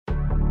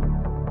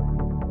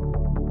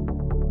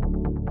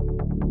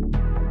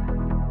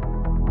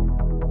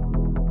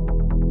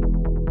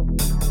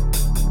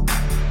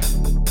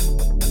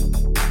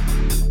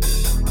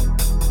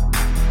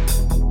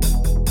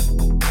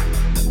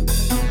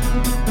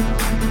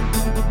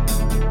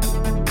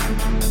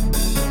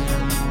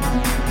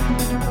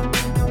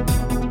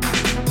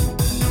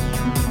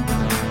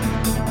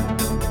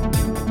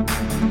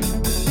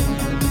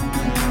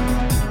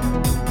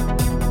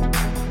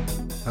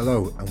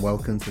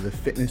welcome to the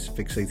Fitness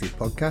Fixated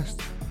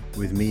podcast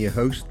with me, your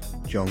host,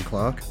 John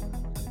Clark.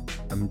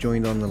 I'm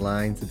joined on the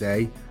line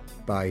today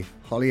by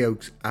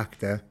Hollyoaks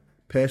actor,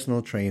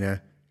 personal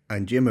trainer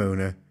and gym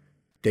owner,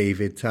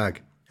 David Tagg.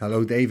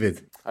 Hello,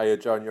 David. Hiya,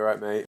 John. You alright,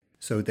 mate?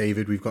 So,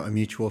 David, we've got a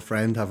mutual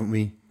friend, haven't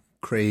we?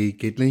 Craig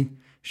Gidley.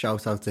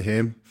 Shout out to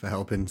him for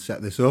helping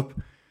set this up.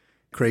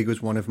 Craig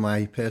was one of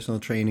my personal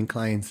training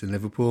clients in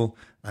Liverpool,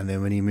 and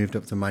then when he moved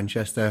up to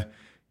Manchester,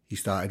 he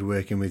started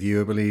working with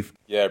you, I believe.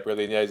 Yeah,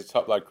 brilliant. Yeah, he's a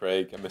top lad,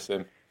 Craig. I miss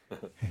him.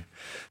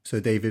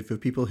 So, David, for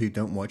people who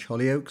don't watch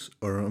Hollyoaks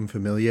or are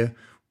unfamiliar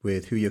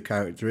with who your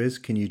character is,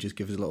 can you just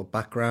give us a little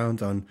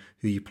background on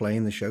who you play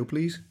in the show,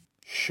 please?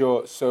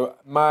 Sure. So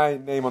my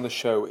name on the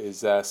show is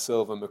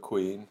Silver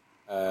McQueen.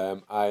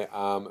 I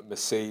am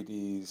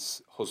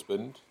Mercedes'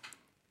 husband.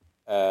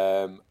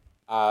 I'm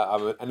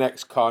an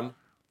ex-con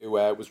who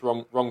was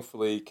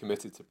wrongfully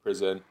committed to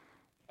prison,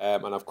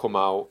 and I've come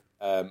out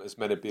as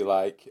meant to be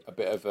like a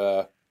bit of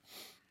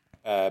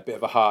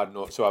a hard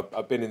nut. So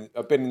I've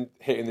been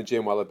hitting the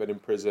gym while I've been in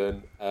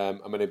prison. I'm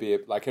going to be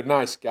like a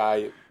nice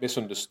guy,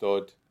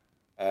 misunderstood,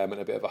 and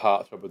a bit of a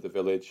heartthrob of the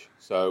village.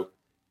 So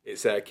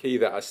it's key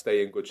that I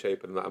stay in good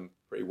shape and that I'm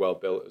pretty well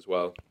built as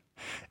well.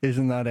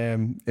 Isn't that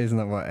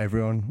what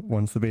everyone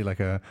wants to be, like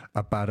a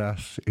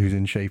badass who's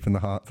in shape and the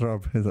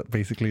heartthrob? Is that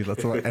basically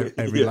that's like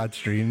every lad's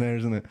dream there,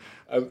 isn't it?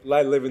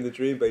 Like living the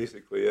dream,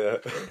 basically. Yeah.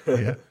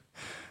 Yeah.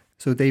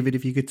 So, David,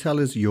 if you could tell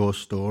us your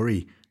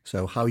story,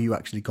 so how you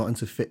actually got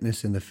into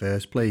fitness in the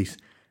first place,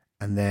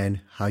 and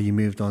then how you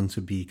moved on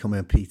to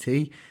becoming a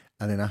PT,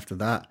 and then after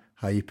that,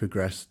 how you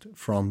progressed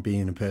from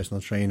being a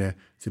personal trainer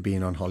to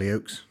being on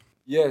Hollyoaks.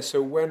 Yeah,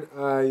 so when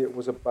I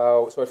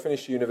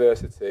finished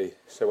university,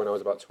 so when I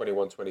was about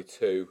 21,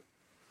 22,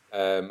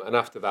 and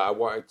after that I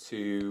wanted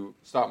to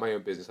start my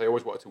own business. I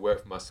always wanted to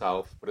work for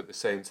myself, but at the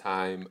same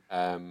time,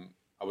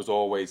 I was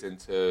always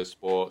into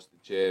sports, the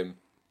gym,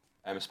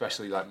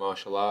 especially like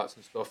martial arts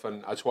and stuff,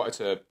 and I just wanted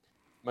to,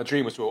 my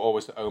dream was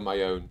always to own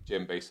my own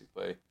gym,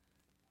 basically.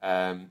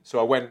 So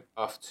I went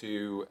off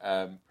to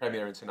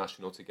Premier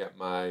International to get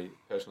my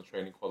personal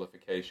training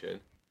qualification.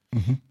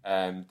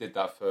 Mm-hmm. Did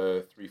that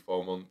for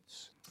 3-4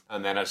 months,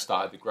 and then I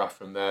started the graft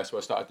from there. So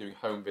I started doing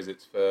home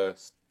visits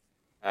first,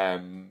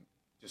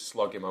 just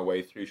slogging my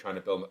way through, trying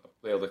to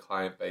build a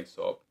client base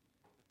up.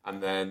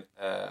 And then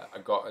I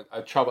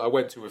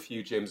went to a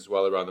few gyms as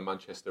well around the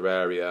Manchester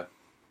area.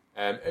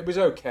 It was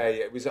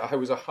okay. It was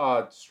a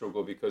hard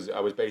struggle because I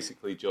was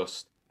basically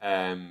just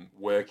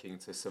working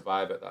to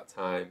survive at that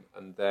time.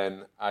 And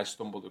then I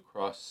stumbled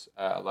across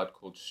a lad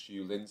called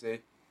Stu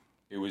Lindsay,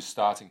 who was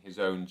starting his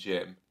own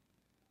gym.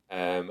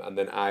 And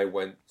then I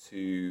went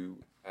to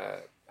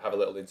have a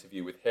little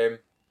interview with him.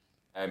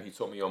 He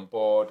took me on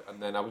board,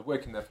 and then I was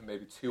working there for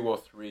maybe 2 or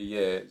 3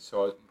 years.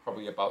 So I was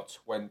probably about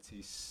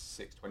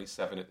 26,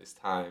 27 at this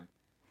time.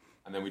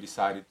 And then we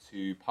decided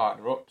to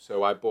partner up.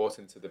 So I bought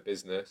into the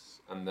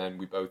business, and then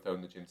we both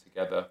owned the gym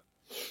together.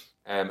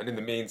 And in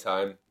the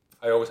meantime,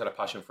 I always had a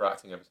passion for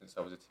acting ever since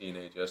I was a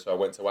teenager. So I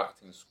went to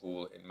acting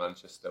school in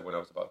Manchester when I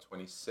was about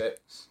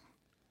 26.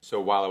 So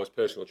while I was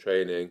personal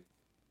training,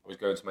 I was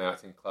going to my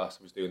acting class.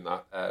 I was doing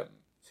that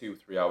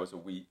 2-3 hours a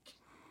week.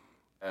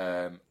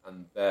 And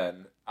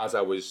then as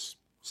I was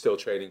still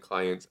training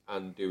clients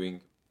and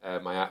doing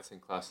my acting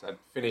class, I'd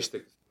finished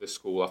the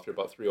school after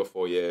about 3 or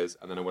 4 years,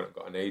 and then I went and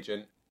got an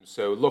agent.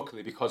 So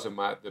luckily, because of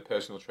the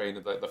personal trainer,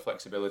 the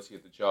flexibility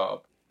of the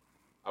job,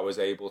 I was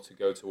able to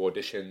go to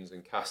auditions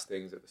and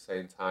castings at the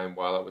same time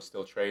while I was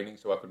still training,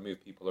 so I could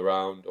move people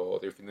around, or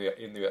if in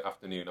the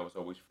afternoon I was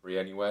always free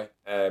anyway.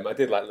 I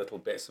did like little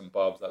bits and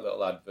bobs, like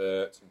little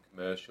adverts and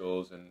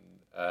commercials, and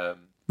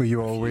were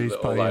you always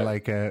putting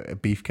like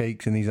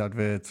beefcakes in these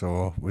adverts,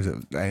 or was it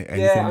anything?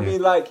 Yeah, I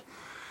mean, like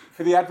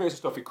for the adverts and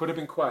stuff, it could have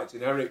been quite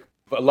generic,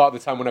 but a lot of the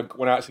time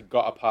when I actually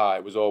got a part,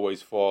 it was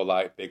always for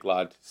like big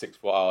lad, 6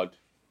 foot odd,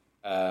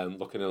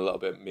 looking a little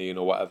bit mean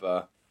or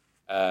whatever.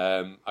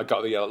 I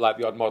got the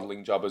odd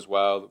modelling job as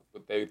well,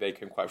 but they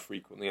came quite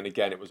frequently, and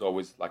again it was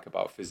always like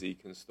about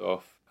physique and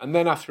stuff. And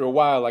then after a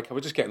while, like I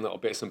was just getting little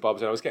bits and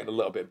bobs, and I was getting a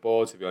little bit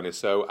bored, to be honest.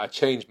 So I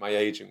changed my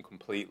agent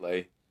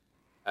completely.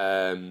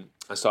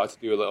 I started to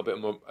do a little bit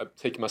more,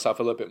 taking myself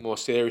a little bit more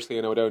seriously,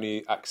 and I would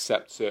only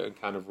accept certain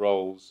kind of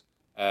roles.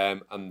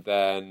 And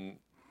then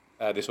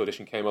this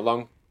audition came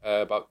along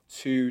about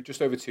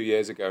just over 2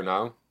 years ago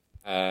now,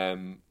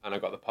 and I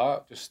got the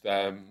part just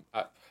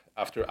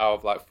after out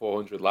of like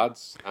 400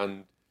 lads,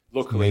 and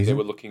luckily they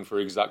were looking for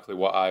exactly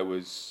what I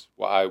was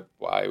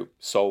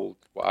sold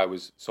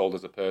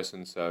as a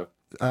person. So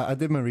I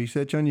did my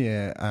research on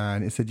you,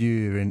 and it said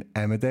you were in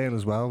Emmerdale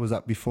as well. Was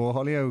that before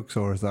Hollyoaks,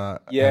 or is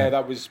that? Yeah,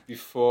 that was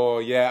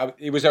before. Yeah,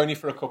 it was only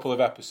for a couple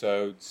of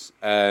episodes.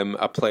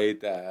 I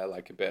played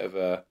like a bit of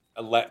a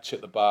lech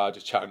at the bar,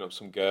 just chatting up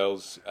some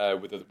girls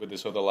with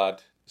this other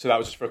lad. So that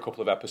was just for a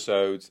couple of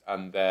episodes,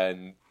 and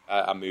then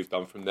I moved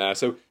on from there.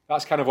 So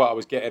that's kind of what I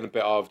was getting a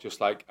bit of, just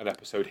like an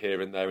episode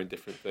here and there in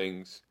different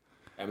things.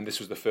 And this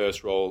was the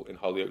first role in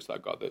Hollyoaks that I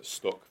got that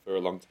stuck for a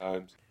long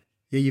time.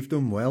 Yeah, you've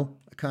done well.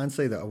 I can't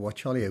say that I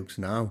watch Hollyoaks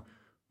now,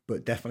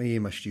 but definitely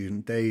in my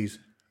student days,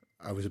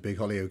 I was a big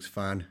Hollyoaks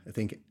fan. I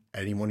think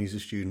anyone who's a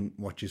student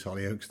watches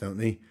Hollyoaks, don't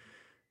they?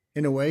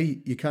 In a way,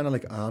 you're kind of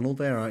like Arnold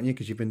there, aren't you?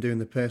 Because you've been doing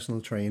the personal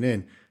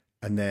training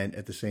and then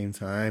at the same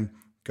time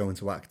going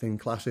to acting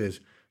classes.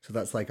 So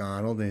that's like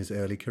Arnold in his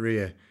early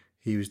career.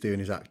 He was doing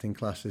his acting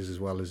classes as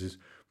well as his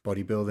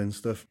bodybuilding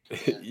stuff.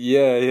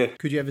 Yeah.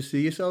 Could you ever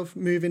see yourself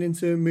moving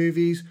into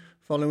movies,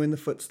 following the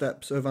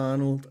footsteps of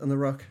Arnold and The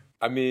Rock?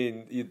 I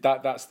mean,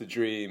 that's the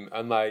dream.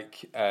 And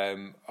like,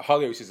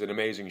 Hollyoaks is an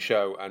amazing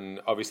show, and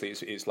obviously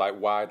it's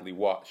like widely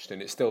watched,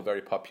 and it's still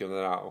very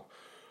popular now.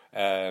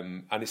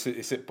 And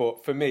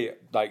but for me,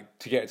 like,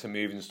 to get into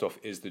movies and stuff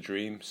is the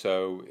dream.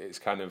 So it's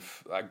kind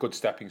of like a good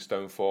stepping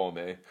stone for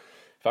me.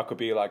 If I could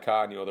be like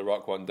Arnie or The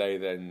Rock one day,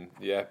 then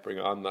yeah, bring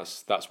it on.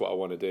 That's what I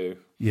want to do.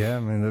 Yeah, I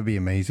mean, that'd be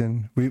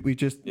amazing. We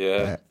just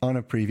on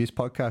a previous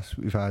podcast,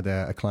 we've had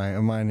a client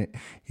of mine.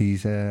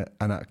 He's an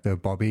actor,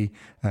 Bobby,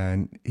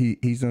 and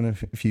he's done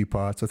a few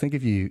parts. I think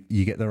if you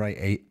get the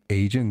right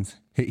agent,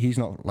 he's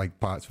not like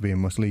parts for being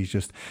muscly.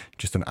 He's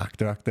just an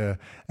actor.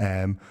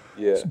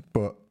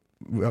 But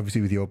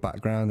obviously, with your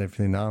background,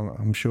 everything now,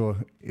 I'm sure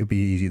it'd be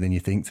easier than you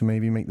think to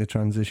maybe make the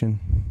transition.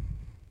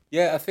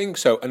 Yeah, I think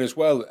so, and as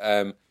well.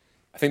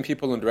 I think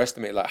people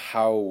underestimate like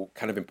how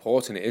kind of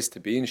important it is to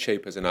be in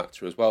shape as an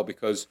actor as well,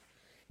 because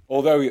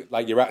although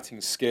like your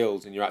acting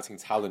skills and your acting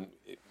talent,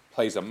 it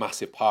plays a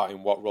massive part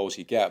in what roles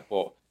you get,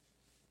 but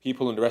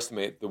people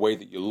underestimate the way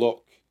that you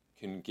look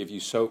can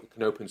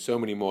open so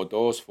many more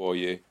doors for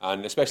you,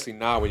 and especially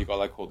now when you've got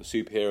like all the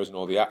superheroes and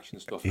all the action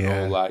stuff and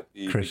all like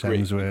the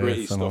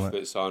gritty stuff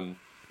that's on.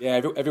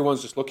 Yeah,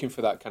 everyone's just looking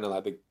for that kind of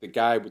like the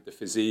guy with the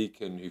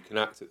physique and who can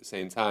act at the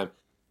same time.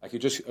 Like, it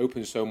just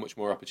opens so much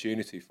more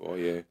opportunity for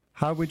you.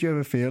 How would you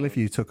ever feel if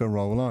you took a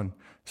role on?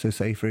 So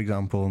say, for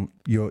example,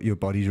 your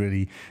body's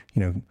really,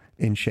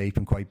 in shape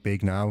and quite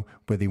big now,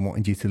 but they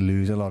wanted you to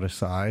lose a lot of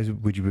size.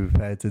 Would you be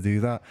prepared to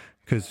do that?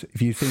 Because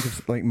if you think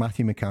of like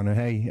Matthew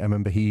McConaughey, I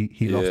remember he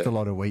lost a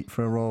lot of weight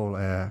for a role.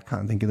 I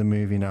can't think of the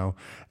movie now.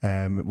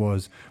 It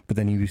was, but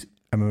then I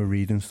remember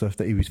reading stuff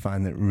that he was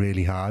finding it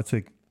really hard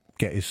to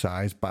get his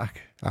size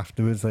back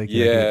afterwards. Like,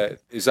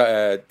 is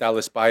that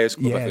Dallas Buyers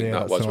Club? I think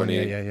that was when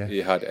he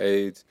had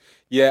AIDS.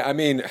 Yeah, I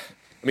mean,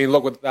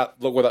 look what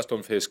that's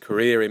done for his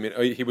career. I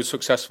mean, he was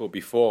successful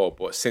before,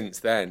 but since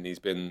then he's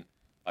been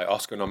like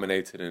Oscar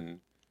nominated and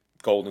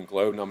Golden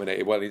Globe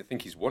nominated. Well, I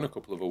think he's won a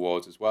couple of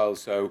awards as well.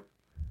 So,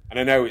 and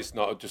I know it's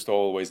not just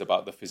always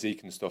about the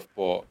physique and stuff,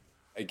 but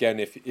again,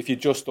 if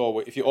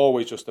you're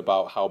always just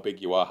about how big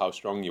you are, how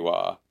strong you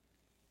are,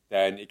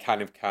 then it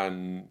kind of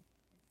can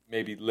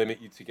maybe limit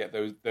you to get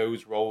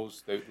those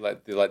roles,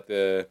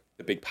 the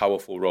big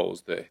powerful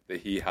roles that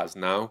he has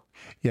now.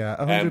 Yeah,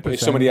 100%. But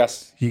if somebody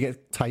asks, you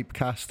get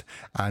typecast,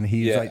 and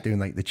he's like doing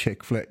like the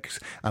chick flicks,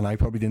 and I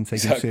probably didn't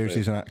take him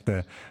seriously as an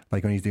actor,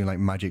 like when he's doing like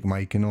Magic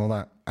Mike and all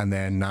that. And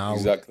then now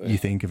you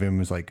think of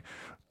him as like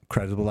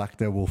credible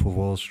actor, Wolf of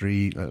Wall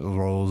Street, Little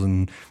Roles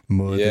and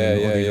Mud,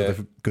 and all these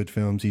other good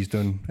films he's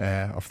done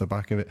off the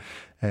back of it.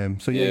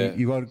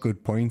 You got a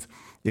good point.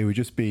 It would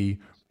just be,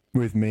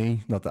 with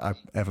me, not that I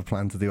ever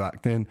planned to do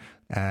acting,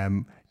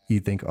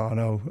 you'd think, oh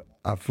no,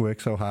 I've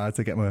worked so hard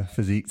to get my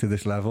physique to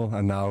this level,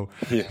 and now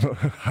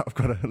I've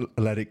got to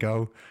let it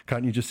go.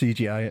 Can't you just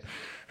CGI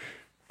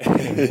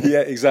it?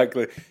 Yeah,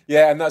 exactly.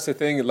 Yeah, and that's the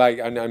thing. Like,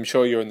 and I'm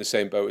sure you're in the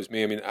same boat as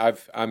me. I mean,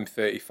 I'm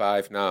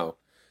 35 now.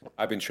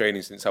 I've been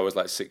training since I was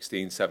like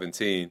 16,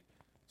 17.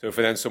 So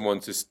for then someone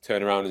to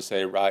turn around and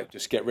say, right,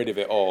 just get rid of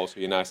it all so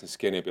you're nice and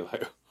skinny, I'd be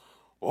like,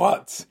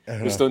 what?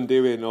 Just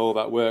undoing all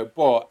that work.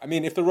 But, I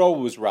mean, if the role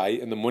was right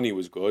and the money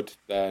was good,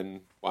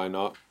 then why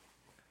not?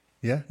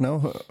 Yeah, no,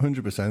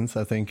 100%.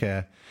 I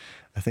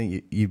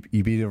think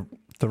you'd be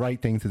the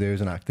right thing to do as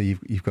an actor.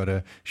 You've got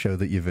to show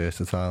that you're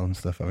versatile and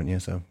stuff, haven't you?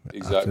 So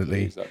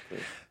Exactly.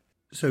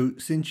 So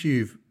since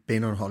you've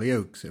been on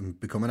Hollyoaks and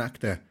become an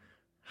actor,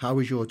 how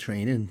has your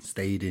training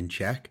stayed in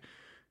check?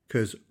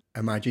 Because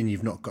imagine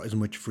you've not got as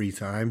much free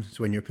time.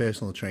 So when you're a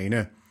personal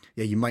trainer,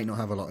 you might not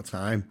have a lot of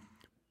time,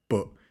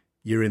 but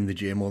you're in the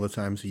gym all the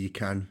time, so you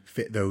can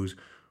fit those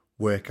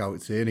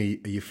workouts in.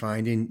 Are you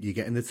finding you're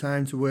getting the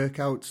time to work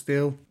out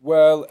still?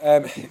 Well,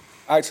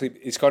 actually,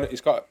 it's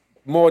got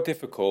more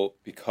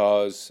difficult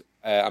because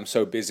I'm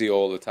so busy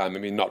all the time. I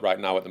mean, not right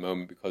now at the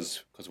moment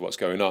because of what's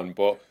going on,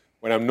 but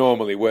when I'm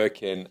normally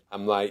working,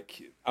 I'm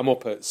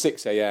up at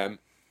 6 a.m,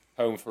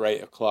 home for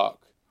 8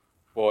 o'clock.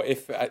 But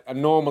if I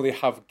normally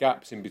have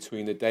gaps in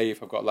between the day,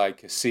 if I've got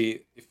like a scene,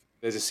 if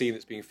there's a scene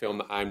that's being filmed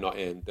that I'm not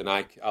in, then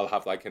I'll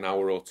have like an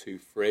hour or two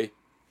free.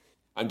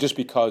 And just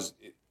because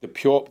the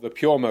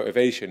pure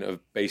motivation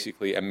of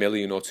basically 1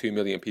 million or 2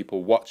 million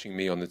people watching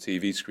me on the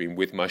TV screen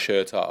with my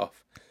shirt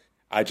off,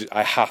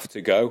 I have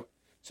to go.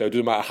 So it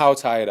doesn't matter how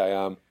tired I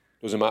am,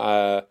 doesn't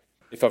matter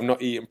if I've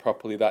not eaten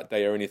properly that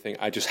day or anything,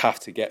 I just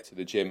have to get to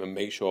the gym and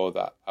make sure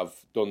that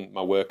I've done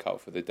my workout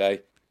for the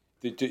day.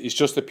 It's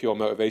just the pure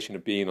motivation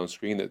of being on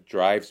screen that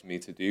drives me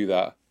to do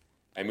that.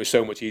 And it was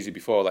so much easier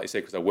before, like I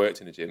say, because I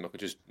worked in the gym, I could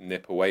just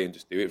nip away and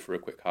just do it for a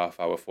quick half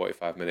hour,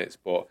 45 minutes.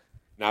 But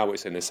now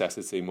it's a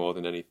necessity more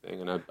than anything,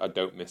 and I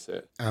don't miss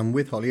it. And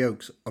with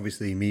Hollyoaks,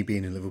 obviously me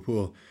being in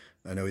Liverpool,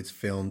 I know it's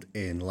filmed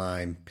in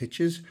Lime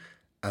Pictures,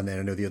 and then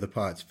I know the other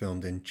part's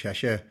filmed in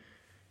Cheshire.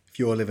 If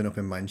you're living up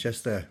in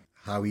Manchester,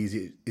 how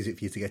easy is it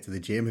for you to get to the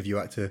gym? Have you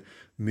had to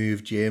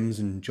move gyms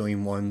and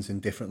join ones in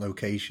different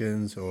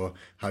locations, or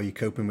how are you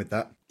coping with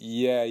that?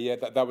 Yeah.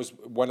 That was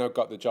when I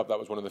got the job. That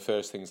was one of the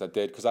first things I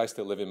did, because I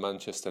still live in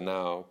Manchester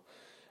now,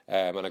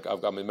 and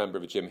I'm a member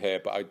of a gym here.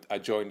 But I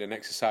joined an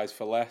Exercise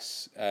for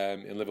Less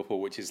in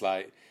Liverpool, which is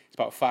like it's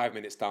about 5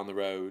 minutes down the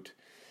road,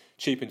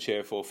 cheap and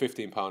cheerful,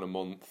 £15 a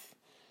month.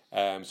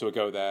 So we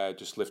go there,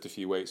 just lift a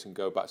few weights, and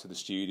go back to the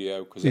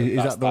studio.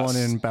 Is that the one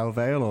in Belle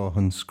Vale or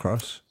Hunts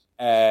Cross?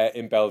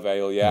 In Belle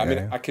Vale, yeah. I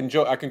mean, I can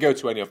go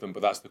to any of them,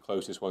 but that's the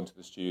closest one to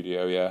the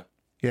studio, yeah.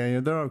 Yeah,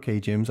 they're okay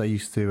gyms. I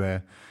used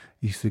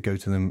to go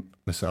to them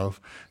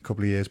myself a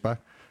couple of years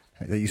back.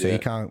 Like you say, you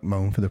can't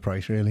moan for the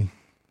price, really.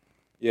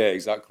 Yeah,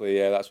 exactly.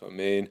 Yeah, that's what I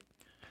mean.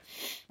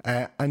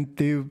 And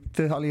do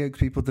the Hollyoaks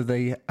people, do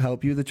they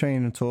help you with the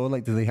training at all?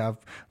 Like, do they have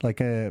like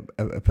a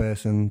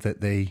person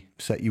that they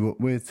set you up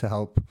with to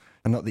help?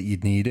 And not that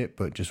you'd need it,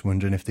 but just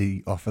wondering if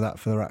they offer that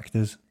for their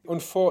actors.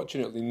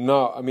 Unfortunately,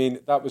 not. I mean,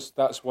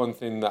 that's one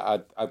thing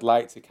that I'd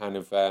like to kind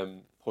of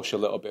push a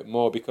little bit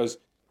more, because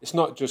it's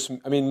not just.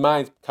 I mean,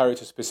 my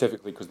character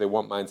specifically, because they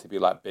want mine to be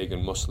like big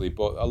and muscly,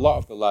 but a lot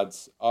of the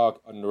lads are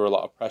under a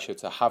lot of pressure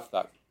to have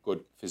that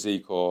good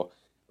physique, or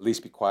at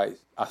least be quite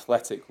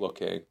athletic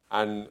looking.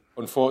 And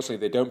unfortunately,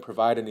 they don't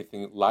provide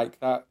anything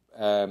like that.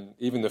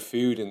 Even the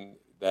food in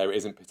there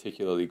isn't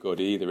particularly good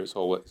either. It's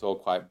all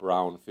quite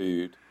brown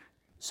food.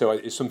 So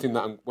it's something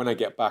that when I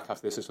get back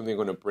after this, it's something I'm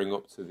going to bring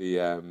up to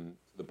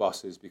the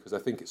bosses, because I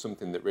think it's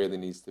something that really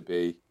needs to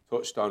be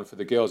touched on for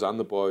the girls and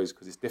the boys,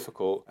 because it's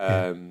difficult.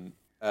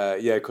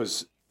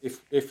 Because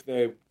if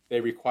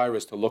they require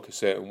us to look a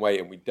certain way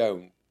and we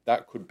don't,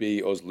 that could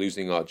be us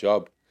losing our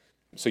job.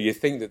 So you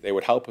think that they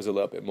would help us a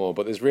little bit more,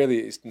 but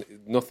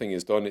nothing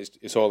is done.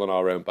 It's all on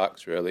our own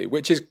backs, really,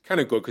 which is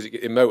kind of good because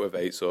it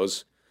motivates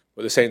us.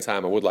 But at the same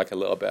time, I would like a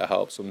little bit of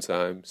help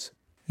sometimes.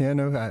 Yeah,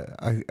 no,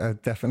 I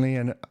definitely,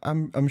 and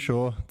I'm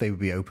sure they would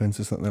be open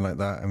to something like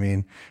that. I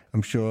mean,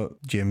 I'm sure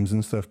gyms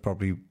and stuff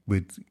probably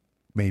would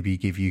maybe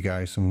give you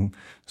guys some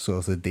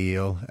sort of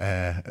deal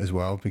as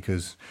well,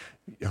 because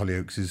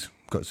Hollyoaks has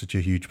got such a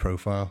huge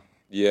profile.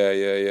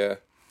 Yeah.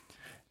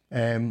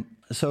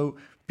 So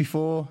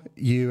before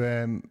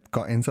you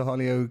got into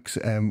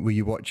Hollyoaks, were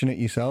you watching it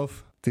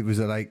yourself? Was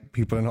there like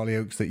people in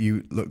Hollyoaks that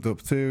you looked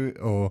up to,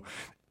 or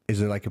is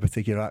there like a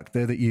particular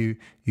actor that you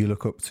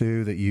look up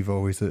to that you've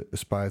always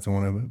aspired to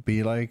want to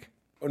be like?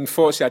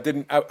 Unfortunately, I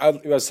didn't. I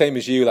was the same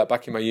as you. Like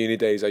back in my uni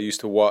days, I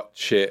used to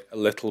watch it a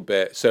little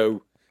bit.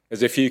 So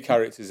there's a few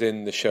characters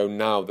in the show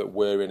now that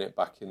were in it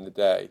back in the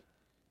day.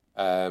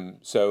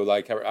 So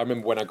like I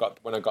remember when I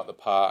got the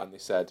part, and they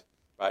said,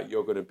 "Right,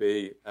 you're going to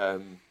be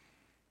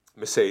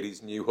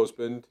Mercedes' new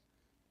husband,"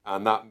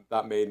 and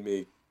that made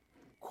me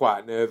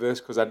quite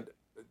nervous, because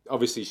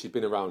obviously she'd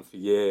been around for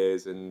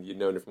years and you'd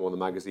known her from all the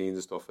magazines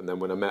and stuff, and then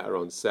when I met her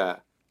on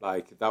set,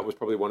 like that was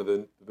probably one of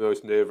the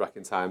most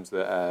nerve-wracking times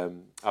that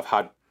I've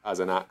had as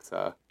an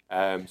actor.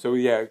 So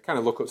yeah, kind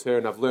of look up to her,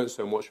 and I've learned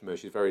so much from her.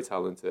 She's very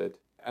talented.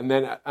 And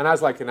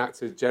as like an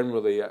actor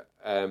generally,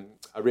 I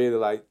really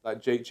like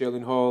Jake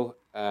Gyllenhaal,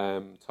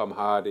 Tom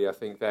Hardy. I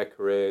think their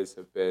careers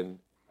have been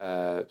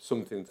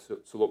something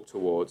to look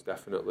towards,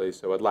 definitely.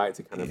 So I'd like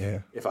to kind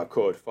of, if I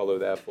could, follow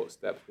their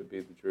footsteps would be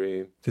the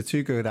dream. They're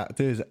two good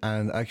actors,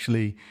 and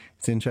actually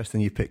it's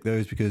interesting you pick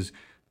those, because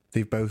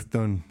they've both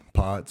done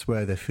parts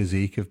where their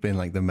physique have been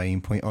like the main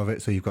point of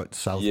it. So you've got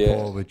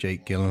Southpaw with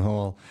Jake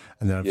Gyllenhaal,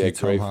 and then obviously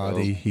Tom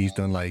Hardy, film. He's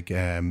done like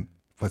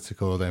what's it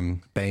called,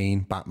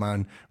 Bane,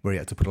 Batman, where he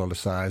had to put a lot of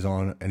size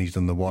on, and he's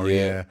done The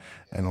Warrior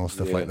and all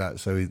stuff like that.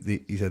 So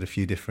he's had a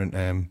few different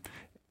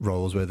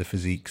roles where the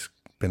physique's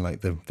been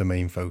like the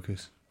main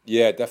focus.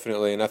 Yeah,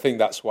 definitely. And I think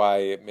that's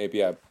why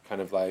maybe I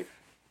kind of like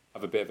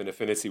have a bit of an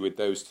affinity with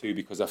those two,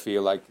 because I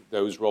feel like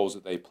those roles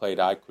that they played,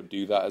 I could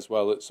do that as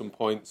well at some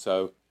point.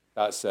 So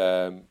that's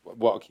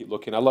what I keep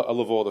looking. I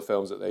love all the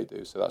films that they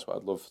do, so that's what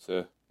I'd love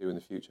to do in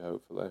the future,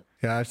 hopefully.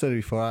 Yeah, I've said it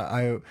before.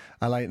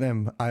 I like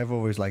them. I've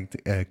always liked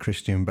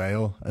Christian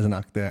Bale as an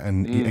actor,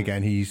 and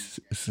again, he's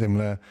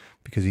similar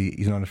because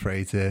he's not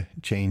afraid to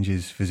change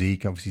his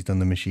physique. Obviously, he's done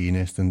The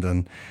Machinist and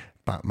done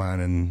Batman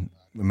and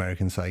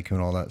American Psycho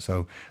and all that.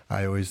 So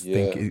I always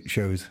think it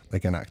shows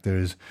like an actor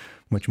is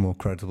much more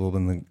credible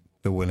when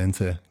they're willing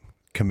to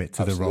commit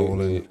to the role.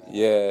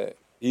 And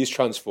he's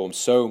transformed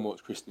so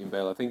much, Christian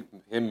Bale. I think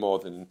him more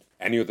than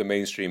any other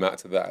mainstream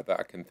actor that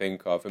I can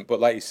think of. But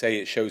like you say,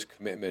 it shows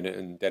commitment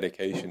and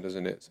dedication,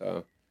 doesn't it?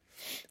 So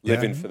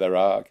living for their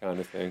art kind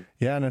of thing.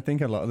 Yeah, and I think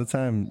a lot of the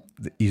time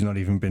he's not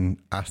even been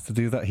asked to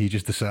do that. He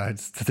just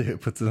decides to do it,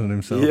 puts it on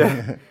himself.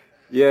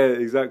 Yeah,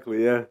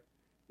 exactly, yeah.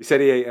 He said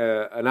he ate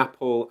an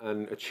apple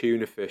and a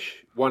tuna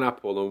fish, one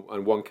apple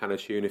and one can of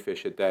tuna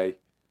fish a day.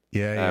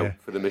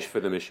 For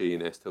the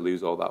Machinist, to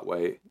lose all that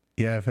weight.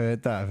 Yeah, I've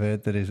heard that. I've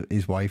heard that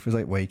his wife was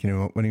like waking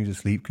him up when he was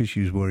asleep because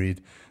she was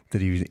worried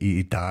that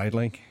he died.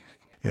 Like,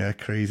 Yeah,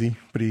 crazy.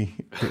 But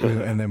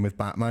and then with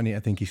Batman, I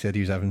think he said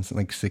he was having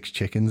something like 6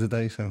 chickens a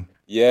day. So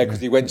Yeah,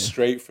 because he went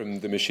straight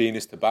from the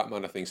machinist to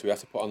Batman, I think. So he had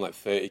to put on like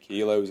 30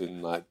 kilos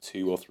in like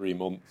 2 or 3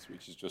 months,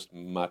 which is just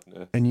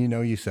madness. and you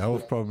know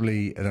yourself,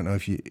 probably. I don't know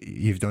if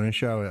you've done a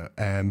show,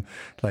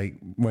 like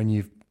when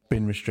you've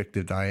been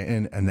restricted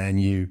dieting and then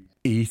you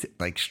eat,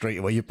 like straight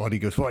away your body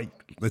goes, right,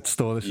 let's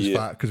store this as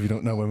fat because we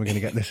don't know when we're going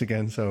to get this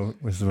again. So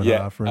it was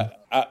hard for him.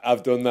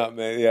 I've done that,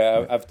 mate.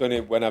 Yeah, I've done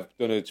it when I've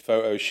done a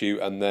photo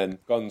shoot and then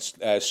gone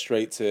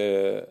straight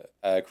to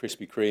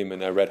Krispy Kreme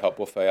and a Red Hot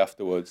buffet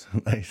afterwards.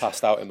 Nice.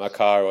 Passed out in my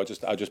car, or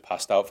I just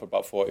passed out for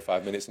about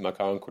 45 minutes in my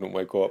car and couldn't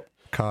wake up.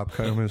 Carb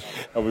comas.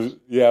 I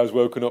was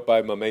woken up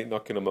by my mate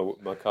knocking on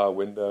my car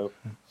window.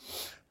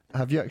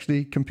 Have you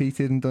actually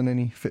competed and done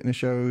any fitness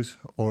shows,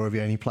 or have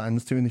you any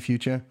plans to in the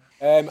future?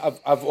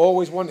 I've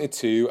always wanted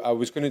to. I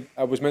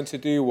was meant to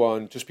do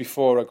one just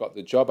before I got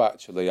the job.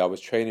 Actually, I was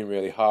training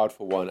really hard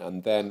for one,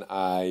 and then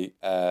I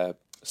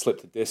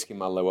slipped a disc in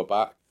my lower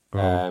back,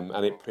 and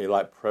it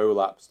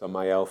prolapsed on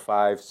my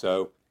L5.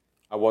 So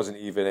I wasn't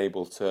even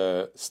able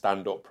to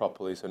stand up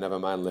properly. So never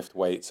mind lift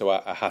weight. So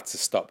I had to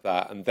stop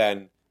that. And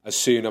then as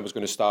soon I was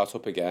going to start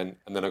up again,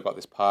 and then I got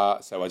this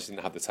part, so I just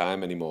didn't have the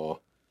time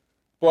anymore.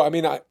 But I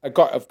mean, I've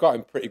got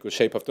in pretty good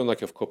shape. I've done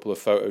like a couple of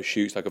photo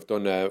shoots. Like I've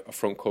done a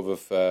front cover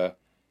for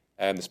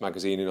this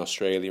magazine in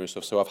Australia and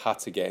stuff. So I've had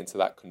to get into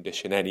that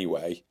condition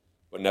anyway,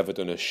 but never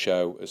done a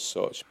show as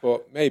such.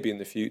 But maybe in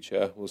the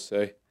future, we'll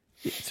see.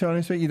 To be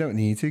honest with you, don't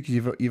need to, because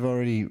you've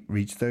already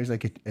reached those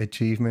like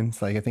achievements.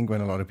 Like I think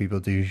when a lot of people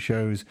do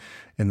shows,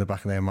 in the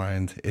back of their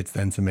mind, it's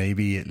then to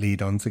maybe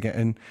lead on to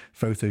getting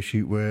photo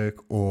shoot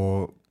work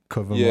or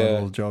cover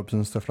model jobs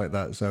and stuff like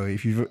that. So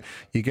if you're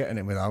getting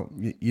it without,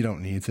 you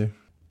don't need to.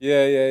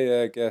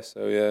 Yeah, I guess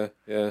so.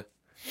 Yeah.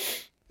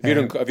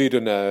 Have you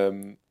done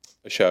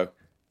a show?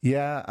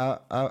 Yeah,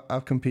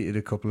 I've competed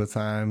a couple of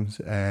times,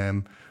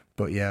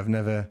 but yeah, I've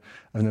never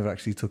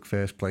actually took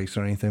first place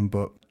or anything.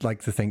 But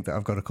like to think that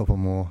I've got a couple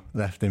more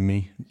left in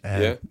me.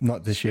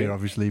 Not this year,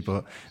 obviously,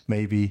 but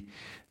maybe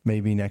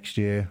next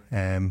year,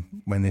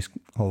 when this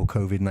whole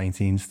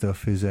COVID-19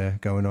 stuff is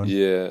going on.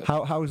 Yeah.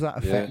 How has that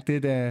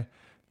affected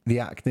the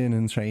acting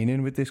and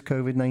training with this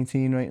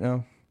COVID-19 right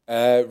now?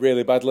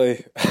 Really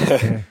badly.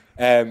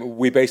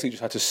 We basically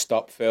just had to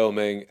stop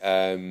filming.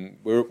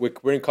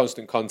 We're in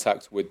constant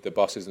contact with the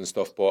bosses and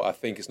stuff, but I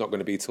think it's not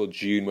going to be till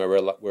June where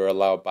we're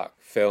allowed back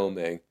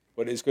filming.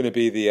 But it's going to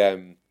be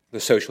the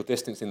social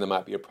distancing that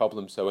might be a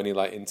problem. So any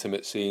like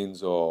intimate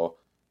scenes or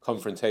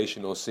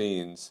confrontational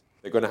scenes,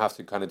 they're going to have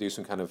to kind of do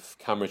some kind of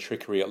camera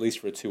trickery at least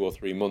for 2 or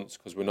 3 months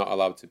because we're not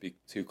allowed to be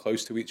too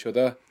close to each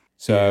other.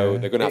 So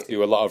they're going to have to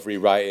do a lot of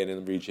rewriting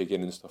and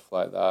rejigging and stuff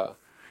like that.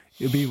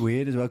 It'd be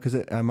weird as well because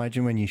I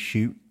imagine when you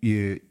shoot,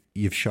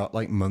 you've shot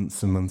like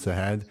months and months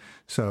ahead.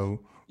 So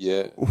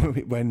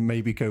when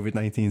maybe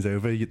COVID-19's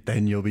over,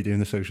 then you'll be doing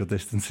the social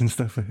distancing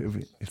stuff,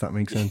 if that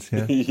makes sense.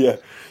 Yeah,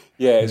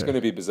 it's going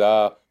to be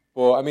bizarre.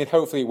 But I mean,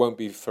 hopefully it won't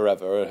be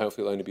forever, and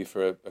hopefully it'll only be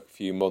for a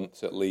few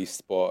months at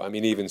least. But I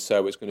mean, even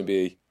so, it's going to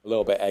be a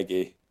little bit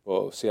eggy.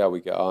 But we'll see how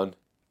we get on.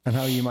 And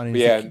how are you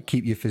managing to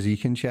keep your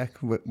physique in check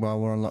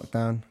while we're on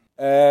lockdown?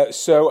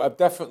 So I've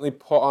definitely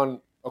put on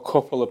a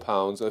couple of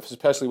pounds,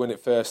 especially when it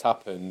first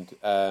happened.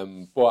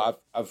 But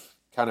I've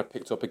kind of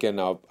picked up again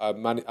now. I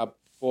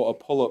bought a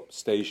pull-up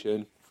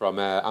station from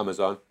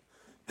Amazon,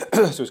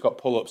 so it's got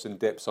pull-ups and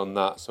dips on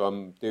that. So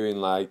I'm doing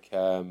like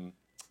a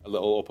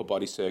little upper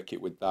body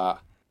circuit with that,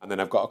 and then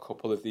I've got a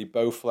couple of the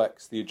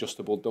Bowflex, the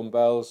adjustable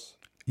dumbbells.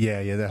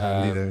 Yeah, they're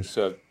handy those.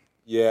 So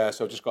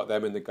I've just got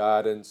them in the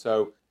garden.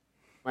 So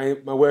my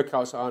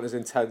workouts aren't as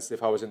intense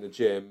if I was in the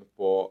gym,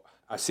 but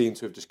I seem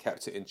to have just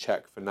kept it in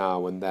check for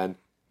now, and then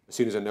as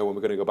soon as I know when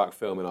we're going to go back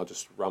filming, I'll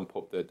just ramp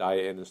up the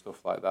dieting and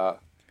stuff like that.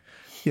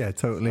 Yeah,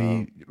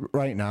 totally. So,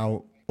 right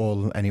now,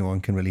 all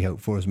anyone can really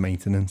hope for is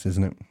maintenance,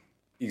 isn't it?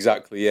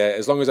 Exactly, yeah.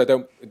 As long as I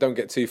don't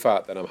get too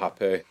fat, then I'm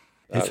happy.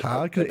 It's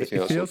hard because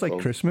it feels like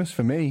Christmas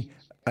for me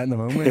at the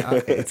moment.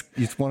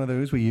 It's one of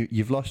those where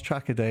you've lost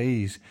track of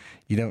days.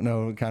 You don't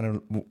know kind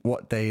of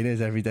what day it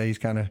is. Every day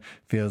kind of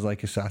feels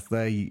like a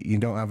Saturday. You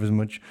don't have as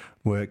much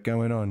work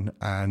going on,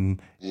 and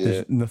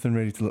there's nothing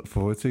really to look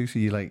forward to. So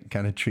you're like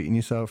kind of treating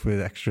yourself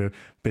with extra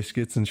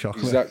biscuits and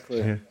chocolate.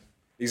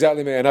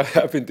 Exactly, mate. And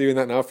I've been doing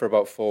that now for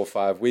about 4 or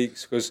 5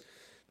 weeks because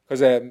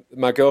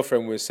my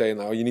girlfriend was saying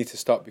like, "Oh, you need to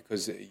stop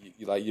because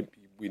you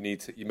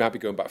might be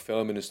going back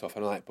filming and stuff."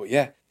 And I'm like, "But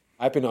yeah,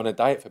 I've been on a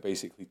diet for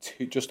basically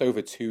just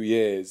over 2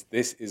 years.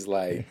 This is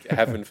like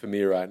heaven for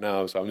me right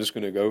now. So I'm just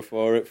going to go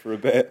for it for a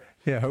bit."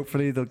 Yeah,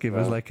 hopefully they'll give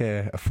us like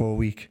a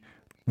 4-week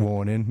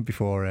warning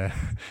before they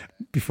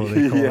call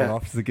it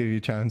off to give you a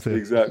chance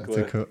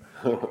to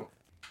cut.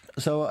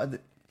 So,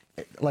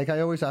 like I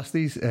always ask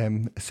these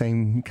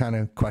same kind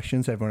of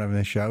questions to everyone having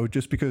a show,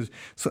 just because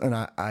something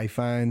I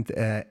find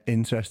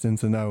interesting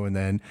to know, and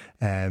then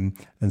and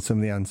some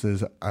of the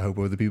answers I hope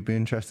other people be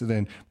interested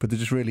in, but they're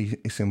just really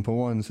simple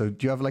ones. So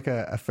do you have like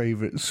a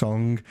favourite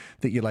song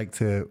that you like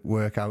to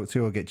work out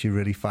to or get you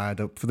really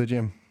fired up for the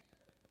gym?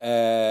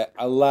 I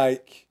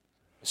like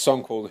a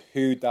song called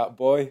Who Dat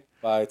Boy.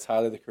 by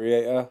Tyler, the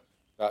Creator.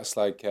 That's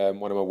like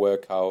one of my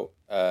workout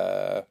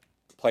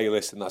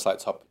playlists, and that's like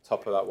top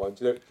of that one.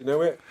 Do you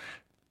know it?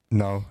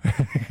 No.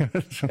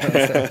 That's what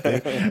I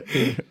said,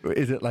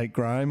 is it like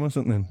grime or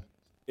something?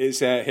 It's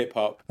hip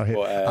hop.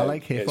 I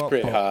like hip hop. It's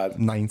pretty hard.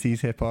 90s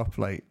hip hop,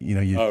 like, you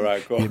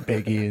know, Cool. your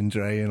Biggie and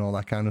Dre and all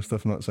that kind of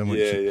stuff. Not so much.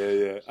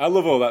 Yeah. I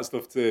love all that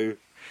stuff too.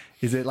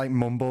 Is it like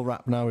mumble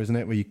rap now, isn't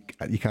it? Where you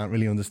can't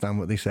really understand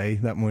what they say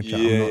that much. Yeah,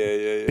 I'm not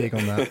yeah. big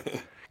on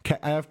that.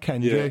 I have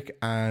Kendrick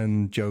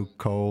and Joe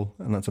Cole,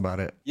 and that's about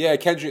it. Yeah,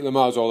 Kendrick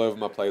Lamar's all over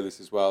my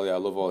playlist as well. Yeah, I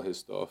love all his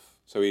stuff.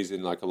 So he's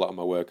in like a lot of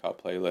my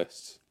workout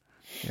playlists.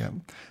 Yeah.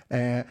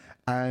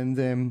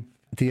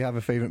 Do you have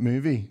a favourite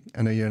movie?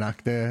 I know you're an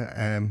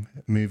actor.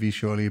 Movies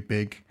surely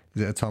big.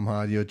 Is it a Tom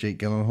Hardy or Jake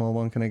Gyllenhaal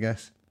one, can I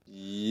guess?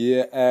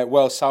 Yeah,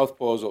 well,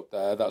 Southpaw's up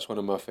there. That's one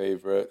of my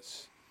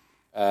favourites.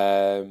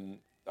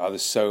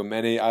 There's so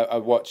many. I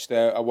watched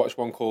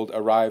one called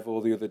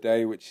Arrival the other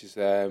day, which is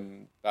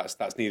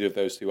that's neither of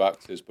those two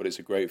actors, but it's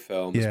a great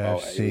film. It's Yeah,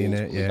 about I've seen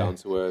it. Yeah, down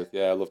to earth.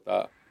 Yeah, I love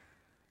that.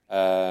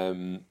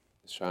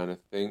 Just trying to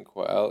think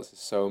what else.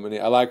 There's so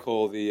many. I like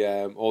all the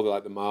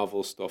like the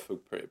Marvel stuff. Are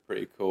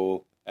pretty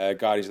cool.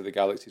 Guardians of the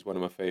Galaxy is one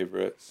of my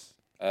favourites.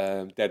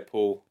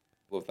 Deadpool,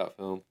 love that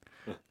film.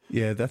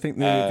 Yeah, I think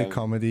the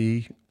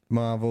comedy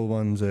Marvel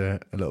ones are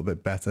a little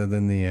bit better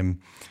than the.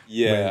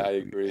 I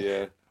agree.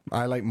 Yeah.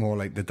 I like more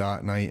like the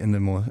Dark Knight and the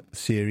more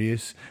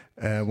serious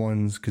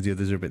ones, because the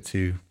others are a bit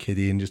too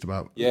kiddie and just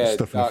about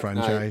stuff in the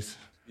franchise.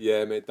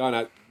 Yeah, mate. Dark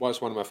Knight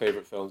was one of my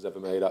favourite films ever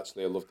made,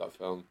 actually. I love that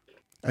film.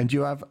 And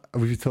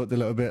we've talked a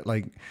little bit,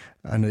 like,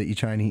 I know that you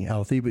try and eat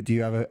healthy, but do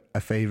you have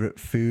a favourite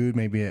food,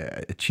 maybe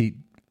a cheat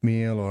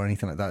meal or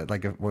anything like that?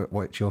 Like,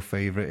 what's your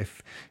favourite?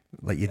 If,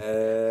 like,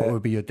 what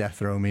would be your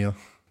death row meal?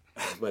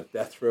 My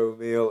death row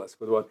meal, that's a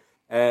good one.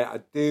 I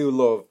do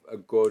love a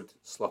good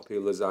sloppy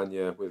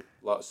lasagna with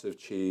lots of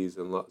cheese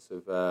and lots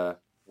of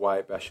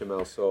white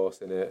bechamel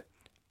sauce in it.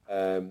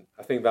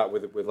 I think that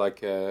with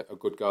like a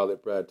good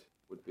garlic bread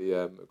would be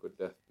a good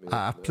death meal.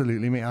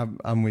 Absolutely, mate.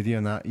 I'm with you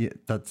on that.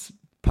 That's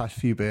past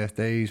few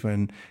birthdays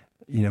when,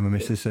 you know, my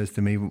missus says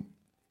to me, you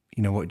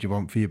know, what do you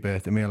want for your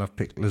birthday meal? I've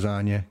picked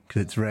lasagna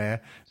because it's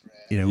rare,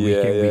 you know,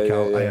 week in, week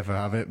out. I ever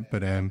have it, but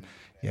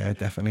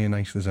definitely a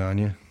nice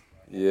lasagna.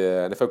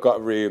 Yeah, and if I've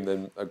got room,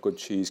 then a good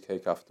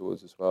cheesecake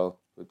afterwards as well.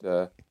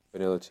 Good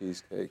vanilla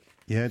cheesecake.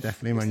 Yeah,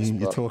 definitely, man.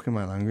 You're talking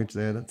my language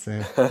there. That's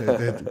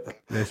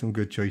there's some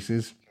good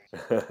choices.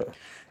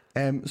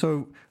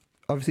 So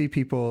obviously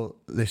people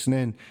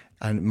listening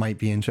and might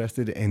be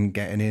interested in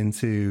getting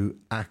into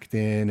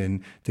acting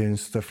and doing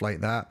stuff like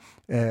that.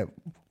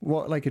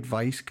 What like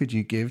advice could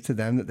you give to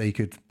them that they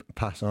could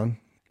pass on?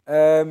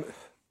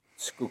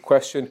 It's a good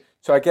question.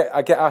 So I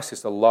get asked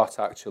this a lot,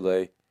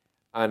 actually,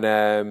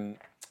 and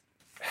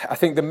I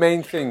think the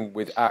main thing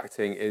with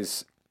acting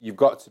is you've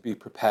got to be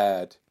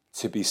prepared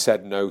to be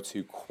said no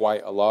to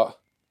quite a lot.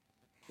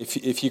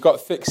 If you've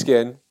got thick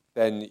skin,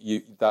 then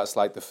that's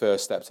like the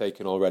first step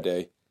taken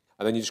already.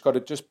 And then you just got to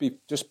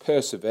just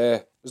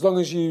persevere. As long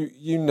as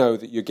you know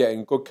that you're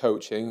getting good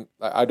coaching,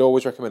 like I'd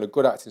always recommend a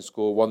good acting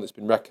school, one that's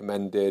been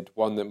recommended,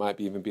 one that might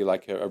even be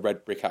like a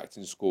red brick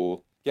acting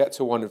school. Get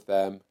to one of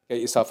them, get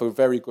yourself a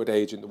very good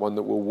agent, the one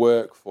that will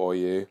work for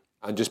you,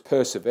 and just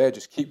persevere,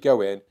 just keep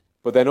going.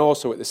 But then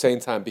also at the same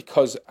time,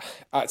 because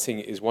acting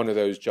is one of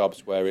those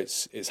jobs where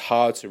it's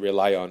hard to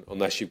rely on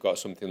unless you've got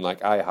something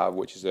like I have,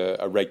 which is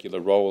a regular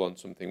role on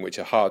something, which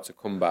are hard to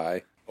come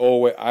by.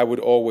 I would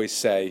always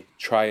say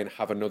try and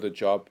have another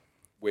job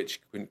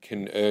which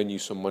can earn you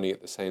some money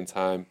at the same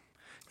time,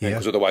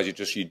 because otherwise you're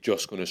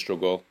just going to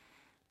struggle.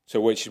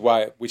 So which is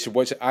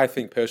I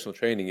think personal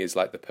training is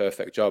like the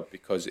perfect job,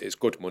 because it's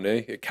good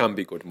money, it can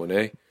be good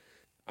money,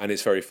 and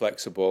it's very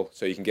flexible.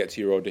 So you can get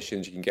to your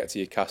auditions, you can get to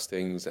your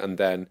castings, and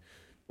then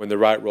when the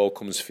right role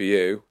comes for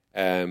you,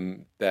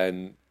 then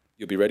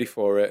you'll be ready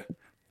for it.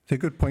 It's a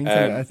good point.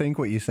 I think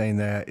what you're saying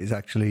there is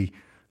actually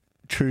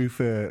true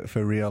for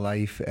real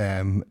life.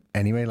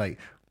 Anyway, like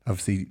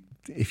obviously,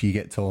 if you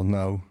get told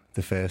no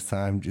the first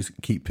time, just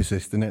keep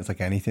persisting. It's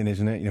like anything,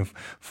 isn't it? You know,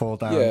 fall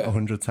down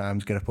 100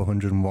 times, get up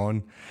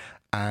 101.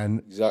 And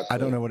exactly. I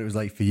don't know what it was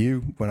like for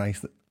you when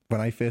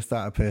I first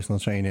started personal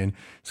training.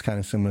 It's kind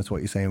of similar to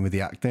what you're saying with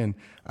the acting.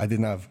 I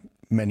didn't have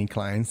many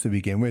clients to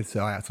begin with,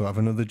 so I had to have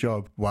another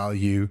job while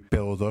you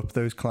build up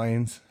those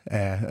clients.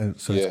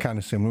 It's kind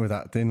of similar with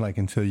acting. Like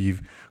until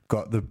you've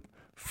got the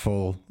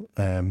full,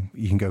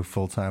 you can go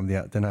full time with the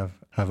acting,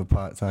 have a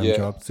part time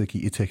job to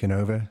keep you ticking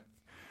over.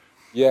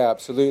 Yeah,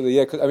 absolutely.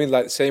 Yeah, because I mean,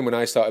 like same when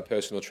I started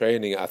personal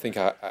training, I think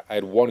I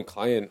had one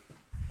client,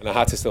 and I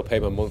had to still pay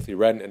my monthly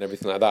rent and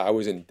everything like that. I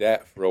was in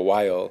debt for a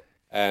while.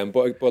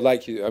 But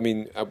like you, I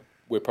mean,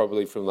 we're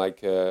probably from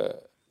like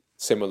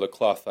similar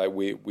cloth. Like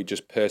we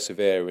just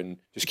persevere and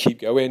just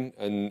keep going,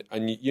 and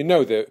you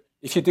know that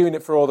if you're doing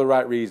it for all the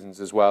right reasons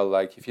as well.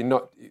 Like if you're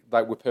not,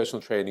 like with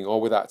personal training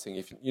or with acting,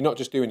 if you're not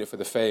just doing it for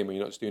the fame or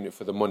you're not just doing it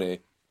for the money,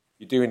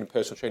 you're doing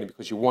personal training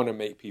because you want to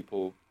make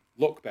people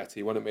look better,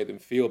 you want to make them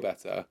feel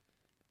better,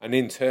 And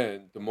in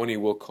turn, the money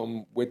will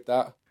come with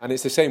that. And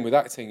it's the same with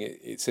acting.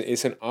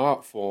 It's an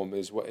art form,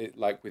 as what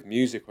like with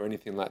music or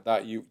anything like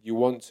that. You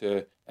want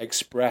to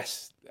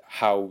express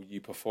how you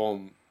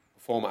perform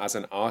as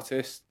an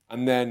artist.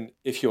 And then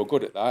if you're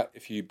good at that,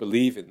 if you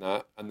believe in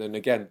that, and then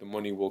again, the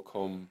money will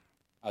come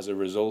as a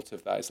result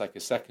of that. It's like a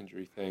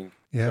secondary thing.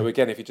 Yeah. So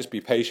again, if you just be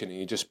patient and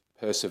you just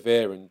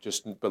persevere and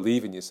just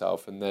believe in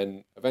yourself, and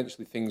then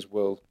eventually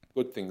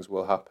good things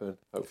will happen,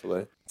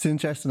 hopefully. It's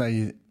interesting how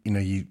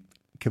you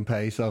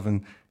compare yourself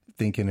and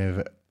thinking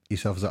of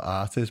yourself as an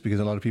artist, because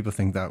a lot of people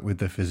think that with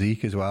the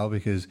physique as well,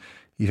 because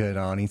you've heard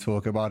Arnie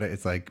talk about it.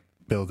 It's like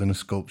building a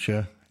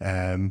sculpture,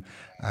 and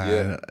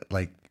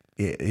like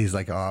it is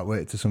like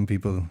artwork to some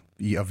people.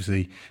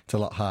 Obviously, it's a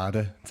lot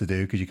harder to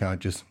do because you can't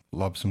just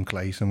lob some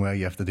clay somewhere.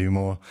 You have to do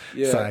more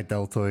side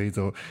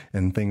deltoids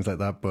and things like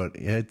that. But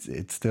yeah,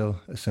 it's still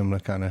a similar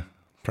kind of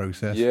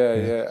process.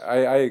 Yeah.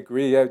 I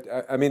agree.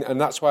 Yeah, I mean, and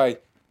that's why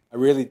I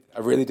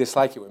really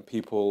dislike it when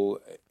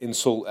people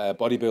insult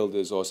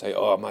bodybuilders or say,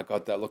 "Oh my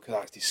God,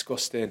 that's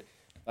disgusting."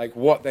 Like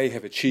what they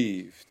have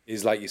achieved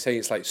is, like you say,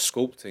 it's like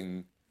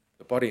sculpting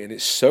the body, and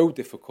it's so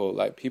difficult.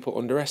 Like people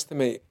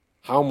underestimate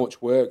how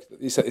much work.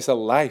 It's a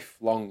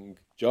lifelong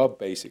job,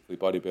 basically,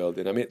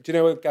 bodybuilding. I mean, do you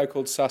know a guy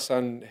called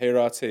Sasan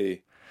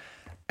Hirati?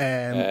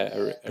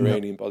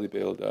 Iranian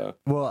bodybuilder.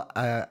 Well,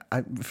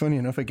 funny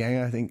enough,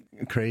 again, I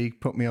think Craig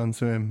put me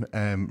onto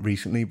him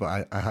recently,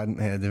 but I hadn't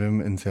heard of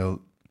him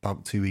until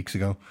about 2 weeks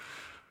ago.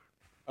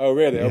 Oh,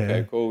 really? Yeah.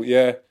 Okay, cool.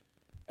 Yeah.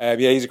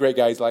 He's a great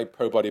guy. He's like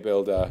pro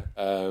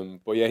bodybuilder.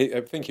 But yeah,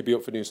 I think he'd be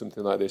up for doing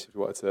something like this if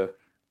you wanted to.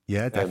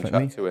 Yeah,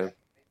 definitely. Chat to him.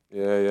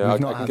 Yeah. We've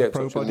not had a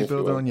pro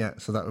bodybuilder on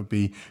yet, so that would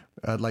be,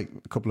 I'd like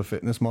a couple of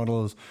fitness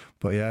models,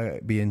 but yeah,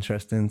 it'd be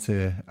interesting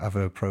to have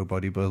a pro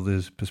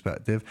bodybuilder's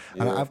perspective.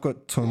 Yeah. And I've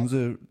got tons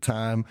of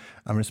time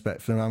and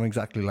respect for them. I'm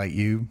exactly like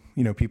you.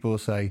 You know, people will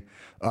say,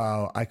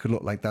 "Oh, I could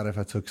look like that if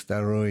I took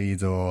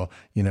steroids," or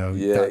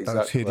that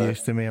was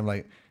hideous to me. I'm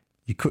like,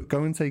 you could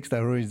go and take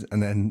steroids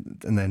and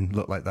then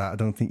look like that. I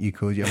don't think you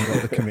could. You haven't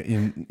got the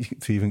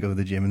commitment to even go to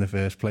the gym in the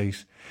first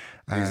place.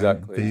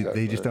 Exactly.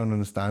 They just don't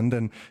understand.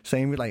 And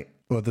same with like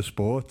other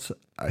sports.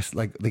 It's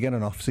like they get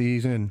an off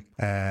season,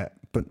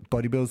 but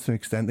bodybuilders to an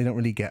extent they don't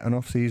really get an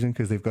off season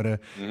because they've got to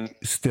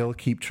still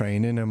keep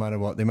training no matter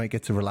what. They might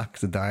get to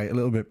relax the diet a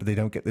little bit, but they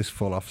don't get this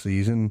full off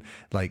season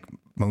like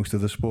most of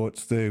the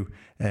sports do.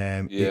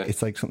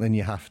 It's like something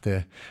you have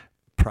to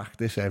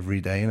practice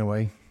every day in a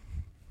way.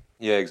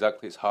 Yeah,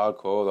 exactly. It's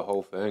hardcore, the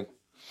whole thing.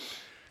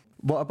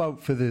 What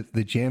about for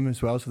the gym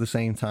as well? So at the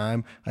same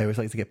time, I always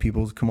like to get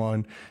people to come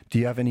on. Do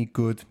you have any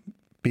good,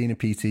 being a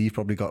PT, you've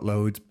probably got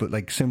loads, but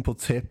like simple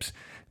tips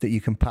that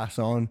you can pass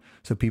on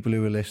so people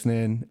who are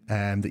listening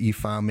that you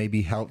found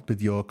maybe helped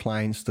with your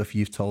clients, stuff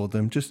you've told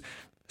them, just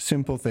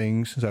simple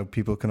things so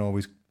people can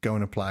always go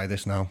and apply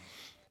this now.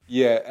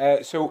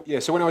 So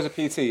when I was a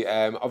PT,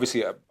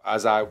 obviously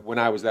when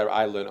I was there,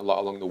 I learned a lot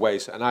along the way.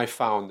 And I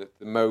found that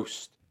the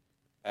most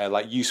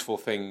useful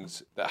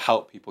things that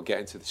help people get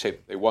into the shape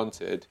that they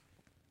wanted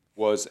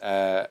was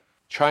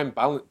try and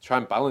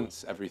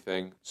balance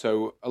everything.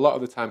 So a lot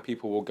of the time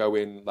people will go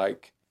in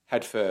like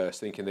head first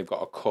thinking they've got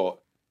to cut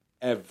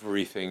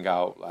everything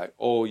out, like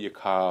all your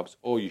carbs,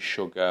 all your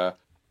sugar,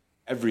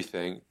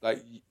 everything.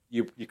 Like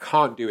you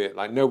can't do it.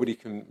 Like nobody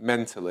can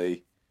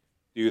mentally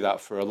do that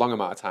for a long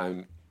amount of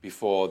time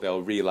before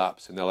they'll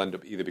relapse and they'll end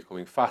up either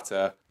becoming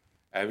fatter.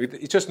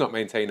 It's just not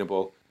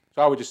maintainable.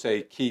 So I would just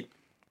say keep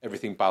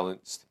everything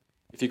balanced.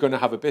 If you're going to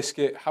have a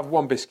biscuit, have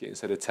one biscuit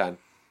instead of 10,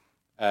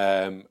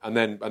 and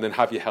then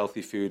have your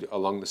healthy food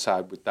along the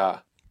side with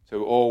that.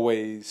 So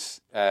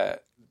always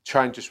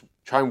try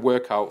and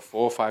work out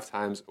 4 or 5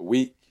 times a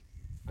week,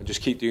 and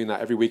just keep doing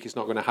that every week. It's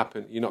not going to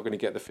happen. You're not going to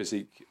get the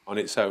physique on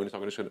its own. It's not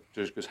going to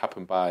just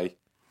happen by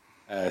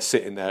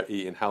sitting there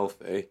eating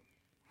healthy,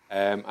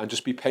 and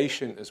just be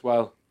patient as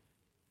well.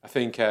 I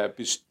think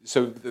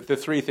so. The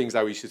 3 things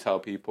I used to tell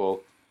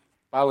people: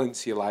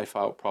 balance your life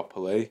out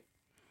properly.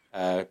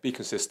 Be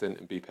consistent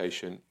and be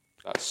patient.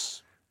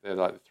 They're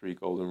like the 3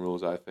 golden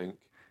rules, I think.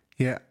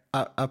 Yeah,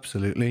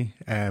 absolutely.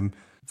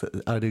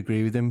 I'd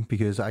agree with them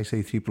because I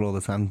say to people all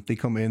the time, they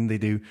come in, they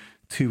do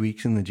 2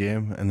 weeks in the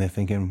gym and they're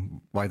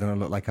thinking, why don't I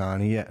look like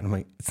Arnie yet? And I'm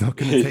like, it's not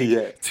going to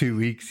take 2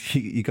 weeks.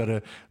 You got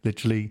to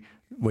literally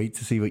wait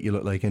to see what you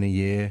look like in a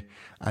year.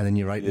 And then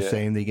you're right, the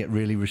same. They get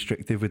really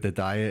restrictive with the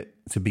diet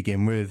to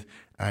begin with,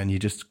 and you're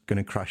just going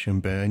to crash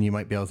and burn. You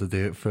might be able to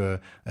do it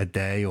for a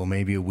day or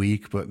maybe a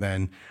week, but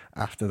then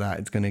after that,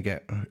 it's going to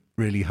get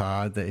really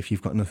hard that if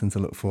you've got nothing to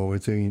look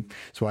forward to.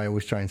 So I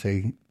always try and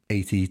say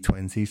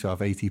 80-20, so I have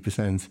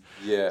 80%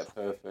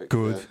 perfect.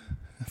 Good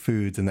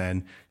foods, and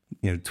then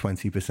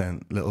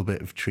 20% little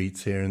bit of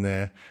treats here and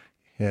there.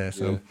 I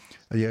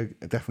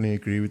definitely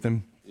agree with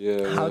them.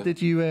 How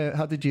did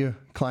your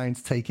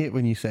clients take it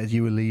when you said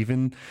you were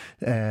leaving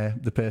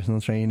the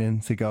personal training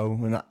to go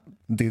and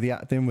do the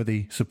acting? Were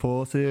they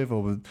supportive,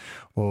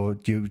 or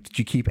did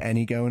you keep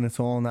any going at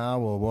all now,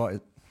 or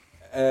what?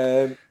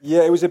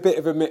 Yeah, it was a bit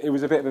of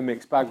a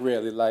mixed bag,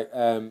 really. Like,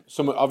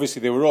 some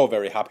obviously they were all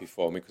very happy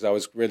for me because I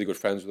was really good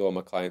friends with all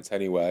my clients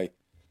anyway.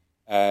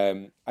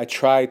 I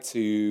tried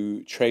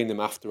to train them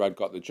after I'd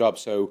got the job,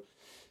 so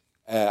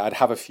I'd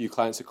have a few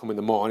clients that come in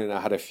the morning. I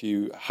had a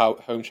few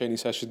home training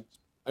sessions.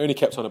 I only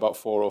kept on about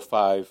 4 or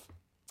 5,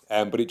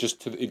 but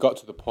it got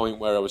to the point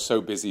where I was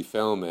so busy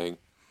filming,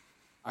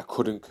 I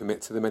couldn't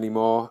commit to them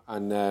anymore,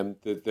 and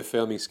the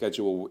filming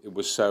schedule, it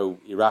was so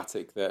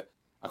erratic that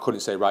I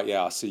couldn't say, right,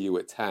 yeah, I'll see you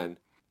at 10,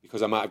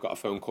 because I might have got a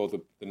phone call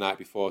the night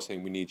before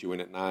saying we need you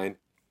in at 9.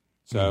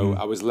 So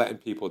I was letting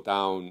people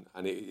down,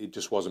 and it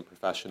just wasn't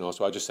professional.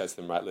 So I just said to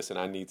them, right, listen,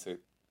 I need to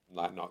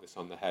like knock this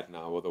on the head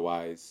now,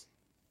 otherwise,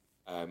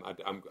 I'm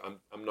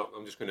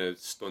just going to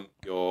stunt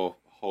your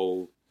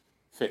whole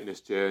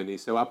fitness journey.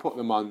 So I put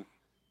them on.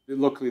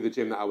 Luckily, the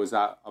gym that I was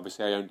at,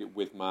 obviously, I owned it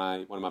with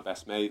one of my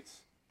best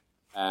mates.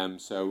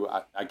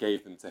 So I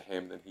gave them to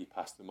him, then he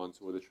passed them on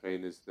to other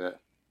trainers that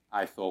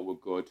I thought were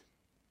good.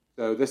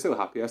 So they're still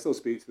happy. I still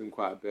speak to them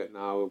quite a bit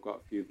now. I've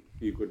got a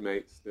few good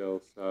mates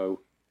still.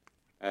 So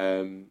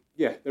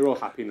yeah, they're all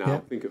happy now. Yeah. I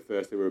think at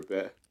first they were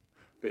a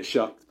bit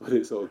shocked, but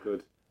it's all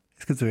good.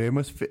 It's good to hear. It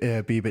must be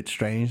a bit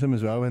strange to them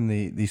as well when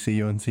they see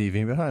you on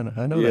TV. But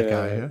I know that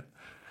guy.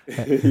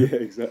 Yeah, yeah,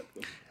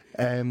 exactly.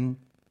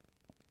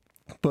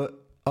 But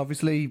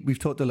obviously, we've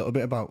talked a little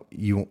bit about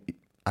you.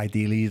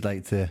 Ideally, you'd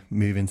like to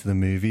move into the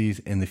movies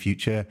in the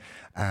future,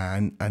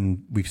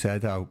 and we've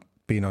said how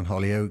being on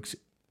Hollyoaks,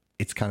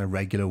 it's kind of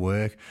regular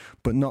work,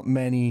 but not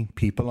many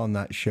people on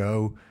that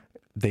show,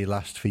 they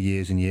last for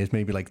years and years.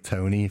 Maybe like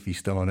Tony, if he's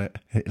still on it,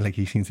 like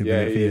he seems to be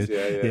for years.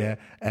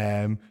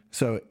 Yeah.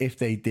 So if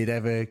they did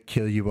ever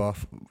kill you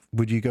off,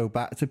 would you go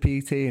back to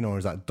PT, or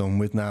is that done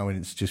with now and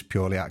it's just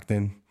purely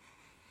acting?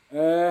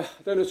 I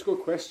don't know. It's a good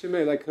question,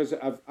 mate. Like, because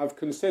I've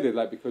considered,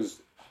 like,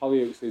 because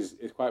Hollyoaks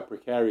is quite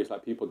precarious.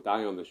 Like, people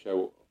die on the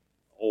show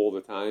all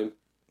the time.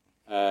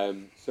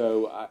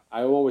 So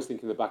I always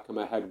think in the back of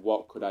my head,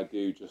 what could I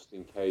do just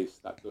in case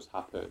that does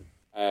happen?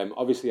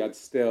 Obviously, I'd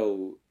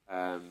still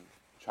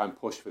try and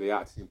push for the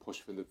acting, push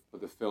for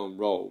the film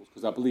roles,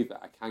 because I believe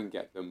that I can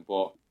get them,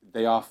 but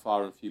they are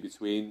far and few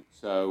between.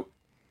 So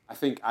I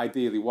think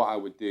ideally what I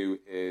would do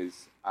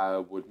is I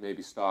would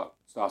maybe start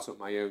up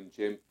my own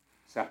gym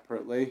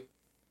separately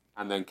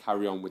and then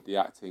carry on with the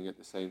acting at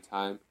the same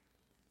time.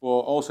 But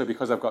also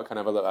because I've got kind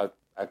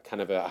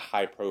of a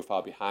high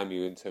profile behind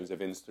me in terms of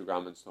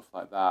Instagram and stuff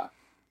like that,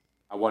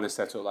 I want to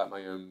set up like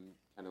my own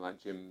kind of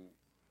like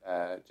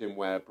gym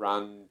wear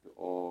brand,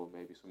 or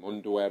maybe some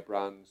underwear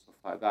brand, stuff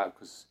like that,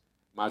 because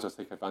might as well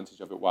take advantage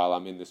of it while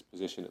I'm in this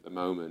position at the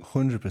moment.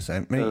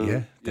 100%, mate. So,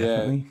 yeah,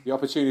 definitely. Yeah, the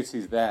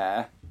opportunity's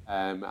there.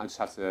 I just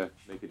have to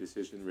make a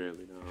decision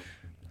really now.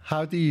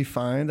 How do you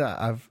find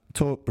that? I've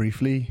talked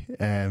briefly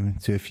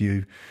to a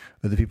few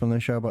other people on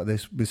the show about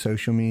this with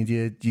social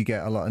media. Do you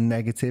get a lot of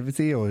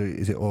negativity, or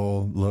is it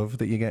all love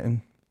that you're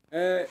getting?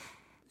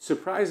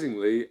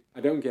 Surprisingly,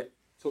 I don't get,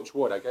 touch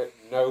wood, I get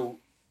no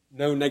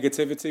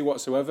negativity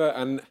whatsoever.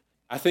 And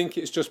I think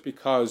it's just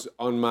because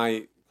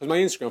my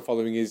Instagram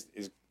following is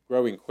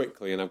growing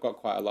quickly, and I've got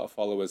quite a lot of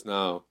followers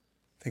now.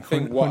 I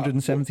think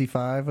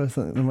 175 or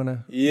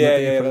something.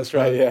 Yeah, that's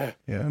right. Yeah,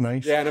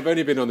 nice. Yeah, and I've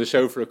only been on the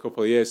show for a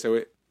couple of years, so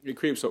it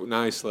creeps up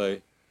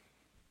nicely.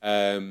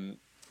 But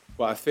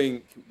I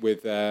think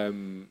with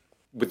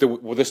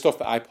the stuff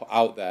that I put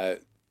out there,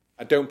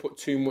 I don't put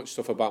too much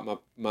stuff about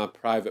my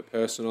private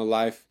personal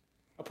life.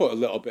 I put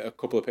a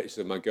couple of pictures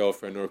of my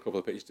girlfriend or a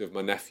couple of pictures of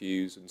my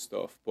nephews and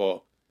stuff.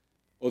 But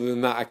other than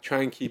that, I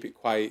try and keep it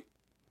quite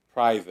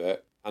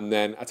private, and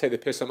then I take the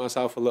piss at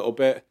myself a little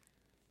bit.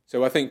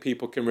 So I think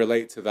people can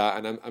relate to that,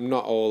 and I'm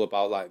not all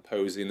about like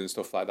posing and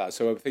stuff like that.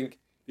 So I think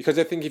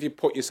if you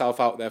put yourself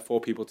out there for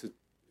people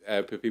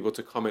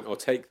to comment or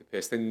take the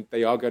piss, then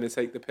they are going to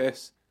take the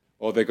piss,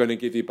 or they're going to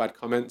give you bad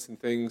comments and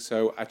things.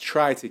 So I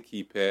try to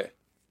keep it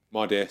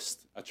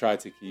modest. I try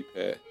to keep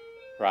it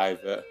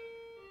private.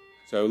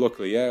 So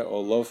luckily, yeah,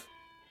 all love.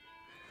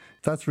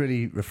 That's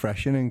really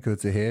refreshing and good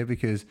to hear,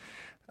 because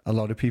a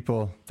lot of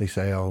people, they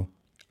say, "Oh,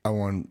 I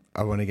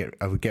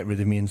would get rid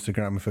of my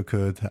Instagram if I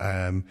could."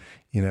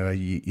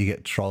 You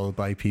get trolled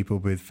by people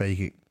with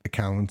fake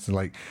accounts,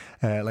 like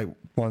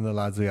one of the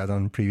lads we had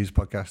on previous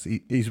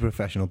podcasts. He's a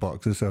professional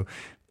boxer, so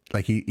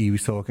like he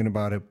was talking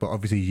about it, but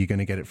obviously you're going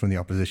to get it from the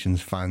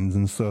opposition's fans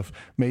and stuff.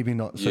 Maybe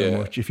not so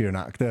much if you're an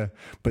actor,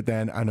 but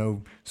then I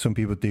know some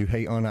people do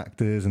hate on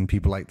actors, and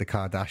people like the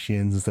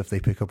Kardashians and stuff, they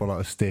pick up a lot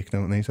of stick,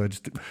 don't they? So it's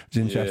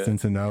interesting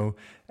to know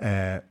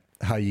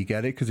how you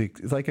get it, because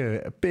it's like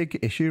a big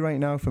issue right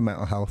now for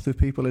mental health with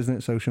people, isn't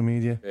it? Social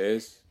media. It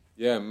is,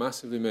 yeah,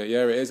 massively, mate.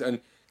 Yeah, it is,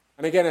 and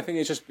again, I think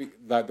it's just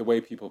like the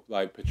way people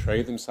like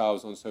portray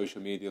themselves on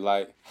social media.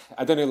 Like,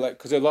 I don't know, like,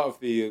 because a lot of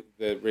the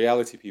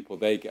reality people,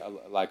 they get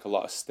a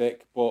lot of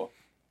stick, but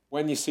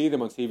when you see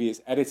them on TV, it's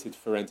edited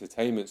for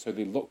entertainment, so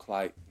they look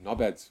like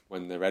knobheads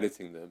when they're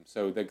editing them.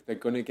 So they're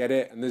gonna get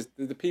it, and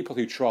the people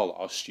who troll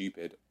are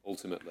stupid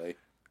ultimately,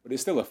 but it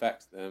still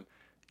affects them.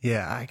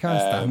 Yeah, I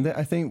can't stand it.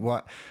 I think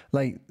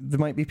there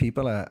might be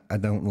people I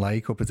don't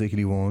like or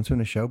particularly warm to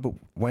in a show, but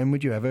when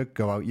would you ever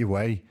go out your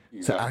way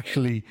to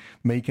actually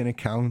make an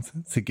account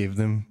to give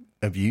them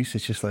abuse?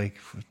 It's just like,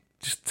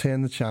 just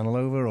turn the channel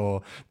over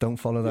or don't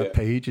follow that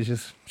page. It's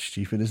just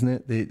stupid, isn't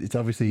it? It's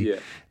obviously,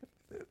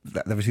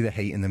 obviously they're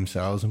hating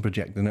themselves and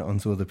projecting it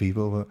onto other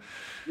people. But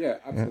yeah,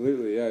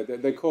 absolutely. Yeah,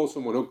 they call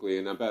someone ugly,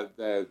 and I bet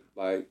they're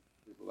like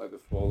they're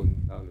falling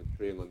down a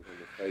tree and landing on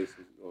their face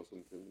or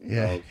something.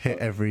 Yeah, hit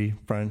every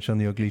branch on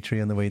the ugly tree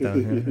on the way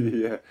down.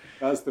 Yeah,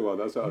 that's the one.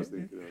 That's what I was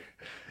thinking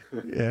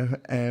of.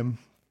 Yeah,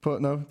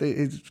 but no,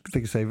 it's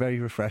like I say, very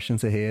refreshing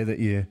to hear that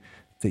you're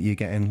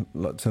getting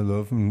lots of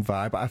love and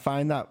vibe. But I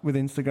find that with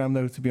Instagram,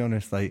 though, to be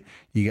honest, like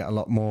you get a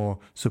lot more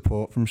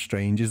support from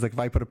strangers. Like if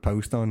I put a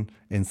post on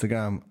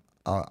Instagram,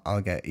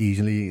 I'll get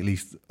easily at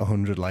least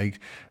 100 likes.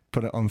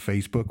 Put it on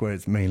Facebook, where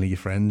it's mainly your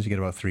friends, you get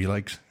about 3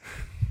 likes.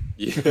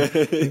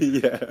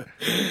 Yeah,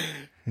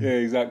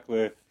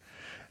 exactly.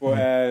 But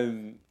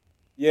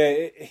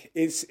it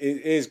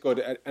is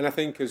good, and I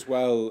think as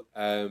well.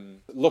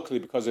 Luckily,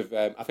 because of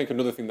I think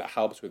another thing that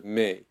helps with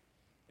me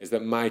is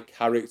that my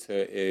character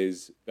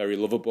is very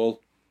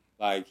lovable.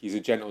 Like he's a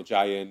gentle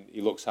giant.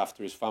 He looks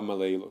after his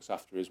family. He looks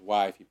after his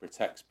wife. He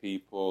protects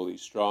people.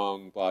 He's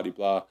strong. Blah de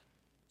blah.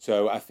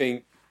 So I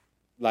think,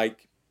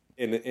 like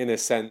in a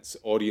sense,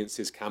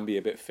 audiences can be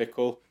a bit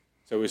fickle.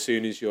 So as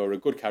soon as you're a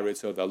good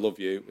character, they'll love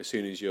you. As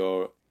soon as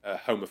you're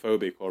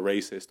homophobic or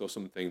racist or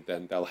something,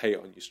 then they'll hate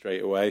on you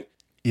straight away.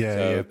 Yeah,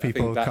 so yeah.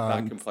 People that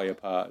can't can play a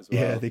part as well.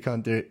 Yeah, they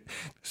can't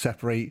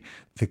separate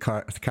the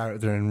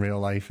character in real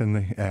life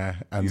and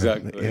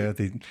exactly.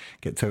 They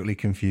get totally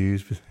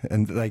confused.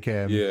 And like,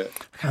 I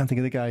can't think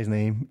of the guy's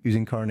name who's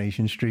in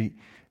Coronation Street.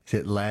 Is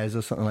it Les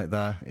or something like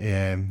that?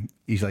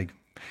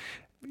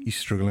 He's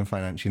struggling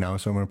financially now,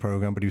 so I'm on a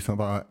program, but he was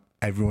talking about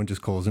everyone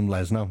just calls him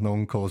Les now. No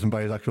one calls him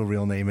by his actual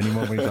real name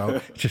anymore when he's out.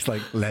 It's just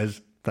like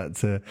Les.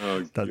 That's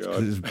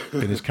been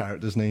his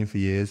character's name for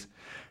years.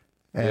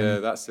 Yeah,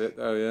 that's it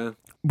though, yeah.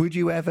 Would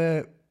you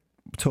ever,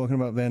 talking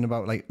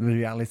about like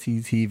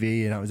reality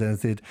TV and how it was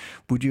edited,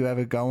 would you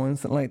ever go on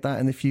something like that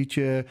in the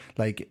future?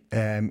 Like,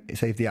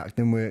 say if the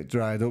acting work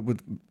dried up,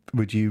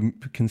 would you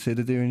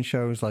consider doing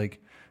shows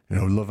like,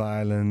 Love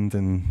Island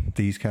and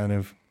these kind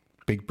of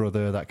Big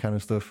Brother, that kind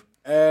of stuff?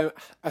 I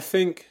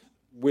think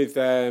with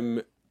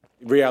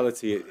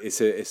reality,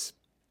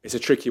 it's a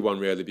tricky one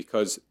really,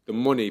 because the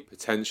money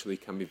potentially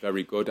can be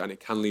very good and it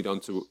can lead on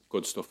to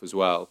good stuff as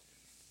well.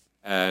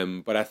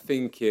 But I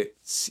think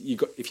if you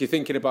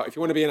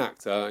want to be an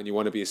actor and you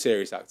want to be a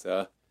serious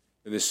actor,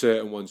 then there's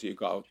certain ones that you've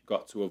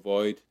got to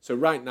avoid. So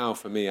right now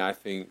for me, I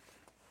think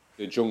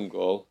The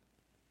Jungle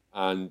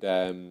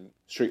and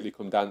Strictly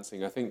Come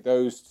Dancing, I think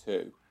those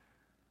two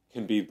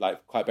can be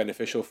like quite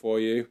beneficial for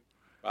you.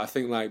 But I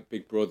think like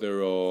Big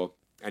Brother or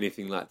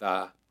anything like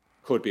that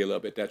could be a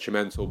little bit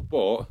detrimental.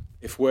 But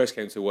if worse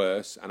came to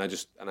worse and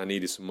I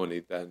needed some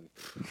money, then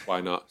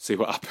why not see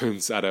what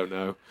happens? I don't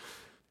know.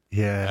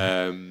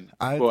 Yeah.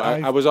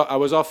 I was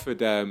offered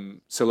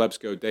Celebs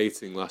Go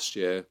Dating last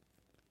year.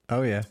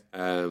 Oh yeah.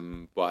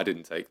 But I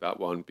didn't take that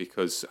one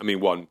because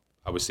one,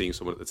 I was seeing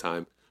someone at the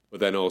time, but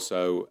then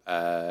also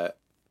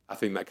I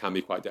think that can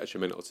be quite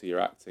detrimental to your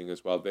acting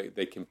as well.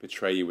 They can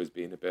portray you as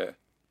being a bit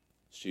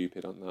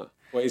stupid on that.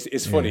 Well,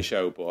 it's a funny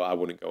show, but I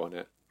wouldn't go on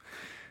it.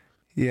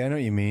 Yeah, I know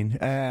what you mean.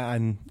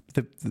 And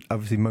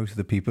obviously, most of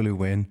the people who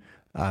win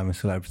a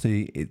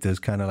celebrity, it does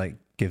kind of like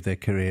give their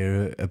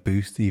career a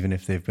boost, even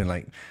if they've been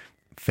like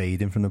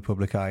fading from the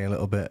public eye a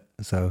little bit.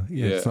 So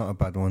it's not a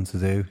bad one to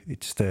do.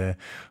 It just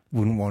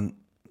wouldn't want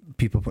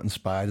people putting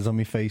spiders on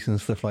my face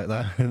and stuff like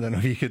that. I don't know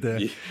if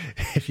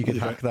you could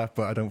hack that,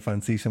 but I don't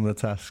fancy some of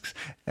the tasks.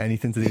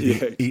 Anything to do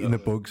with eating the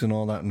bugs and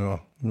all that, no,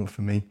 not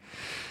for me.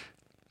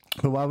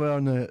 But while we're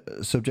on the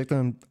subject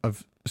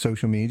of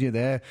social media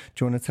there,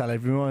 do you want to tell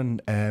everyone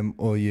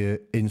all your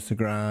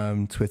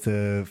Instagram,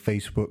 Twitter,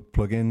 Facebook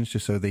plugins,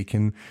 just so they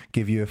can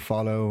give you a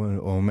follow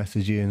or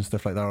message you and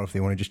stuff like that, or if they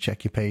want to just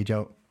check your page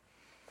out?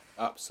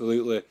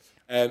 Absolutely.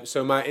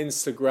 So my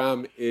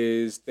Instagram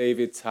is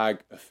David Tag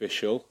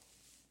Official.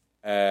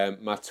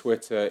 My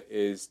Twitter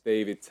is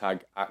David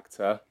Tag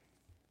Actor.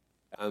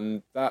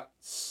 And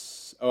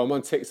I'm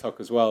on TikTok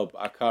as well,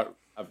 but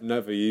I've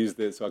never used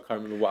it, so I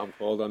can't remember what I'm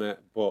called on it.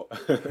 But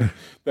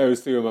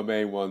those two are my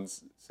main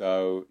ones.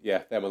 So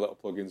yeah, they're my little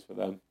plugins for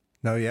them.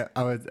 No, yeah,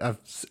 I've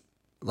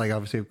like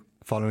obviously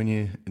following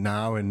you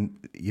now,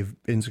 and your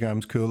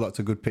Instagram's cool. Lots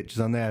of good pictures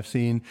on there. I've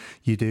seen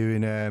you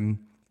doing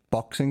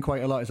boxing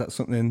quite a lot. Is that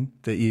something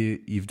that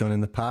you've done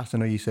in the past? I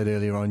know you said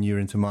earlier on you're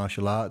into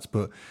martial arts,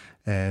 but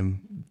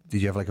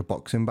did you have like a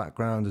boxing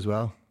background as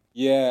well?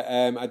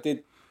 Yeah, I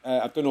did.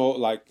 I've done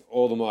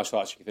all the martial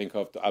arts you can think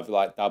of. I've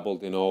like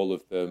dabbled in all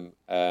of them.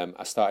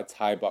 I started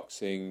Thai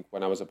boxing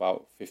when I was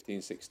about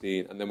 15,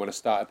 16. And then when I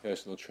started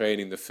personal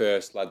training, the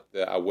first lad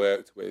that I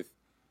worked with,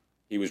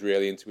 he was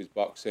really into his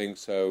boxing.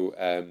 So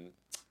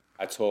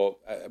I taught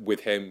with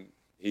him.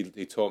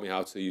 He taught me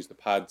how to use the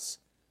pads,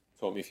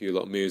 taught me a few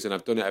little moves, and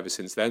I've done it ever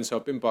since then. So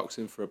I've been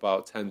boxing for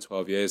about 10,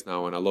 12 years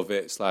now, and I love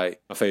it. It's like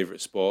my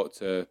favourite sport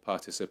to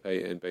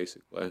participate in,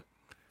 basically.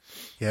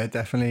 Yeah,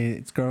 definitely.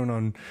 It's grown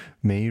on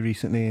me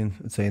recently, and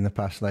I'd say in the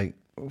past like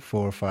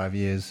 4 or 5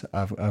 years,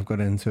 I've got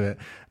into it,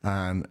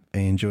 and I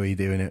enjoy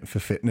doing it for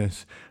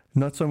fitness.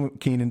 Not so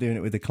keen on doing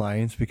it with the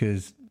clients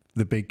because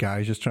the big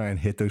guys just try and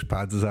hit those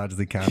pads as hard as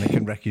they can. It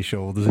can wreck your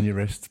shoulders and your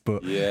wrists.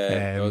 But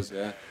yeah, it does,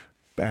 yeah.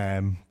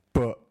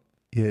 But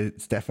yeah,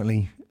 it's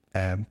definitely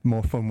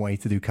more fun way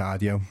to do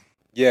cardio.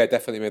 Yeah,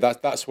 definitely, mate.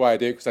 That's why I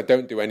do, because I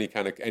don't do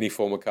any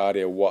form of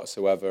cardio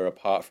whatsoever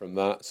apart from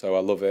that. So I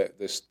love it.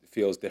 This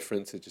feels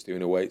different to just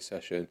doing a weight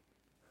session.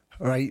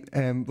 All right.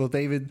 Well,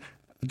 David,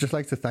 I'd just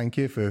like to thank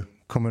you for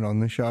coming on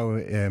the show.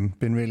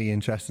 Been really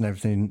interesting,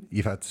 everything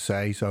you've had to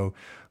say. So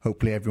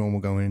hopefully everyone will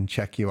go and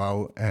check you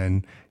out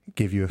and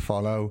give you a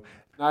follow.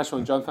 Nice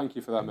one, John. Thank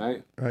you for that,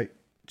 mate. Right.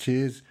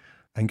 Cheers.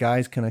 And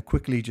guys, can I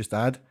quickly just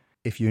add,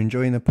 if you're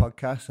enjoying the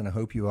podcast, and I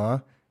hope you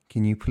are,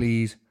 can you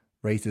please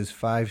rate us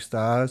 5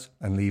 stars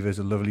and leave us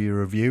a lovely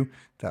review?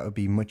 That would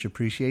be much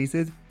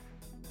appreciated.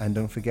 And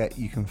don't forget,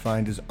 you can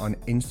find us on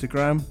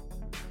Instagram.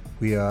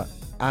 We are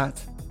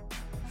at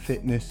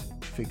Fitness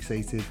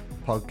Fixated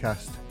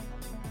Podcast,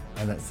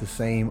 and that's the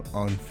same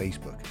on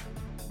Facebook.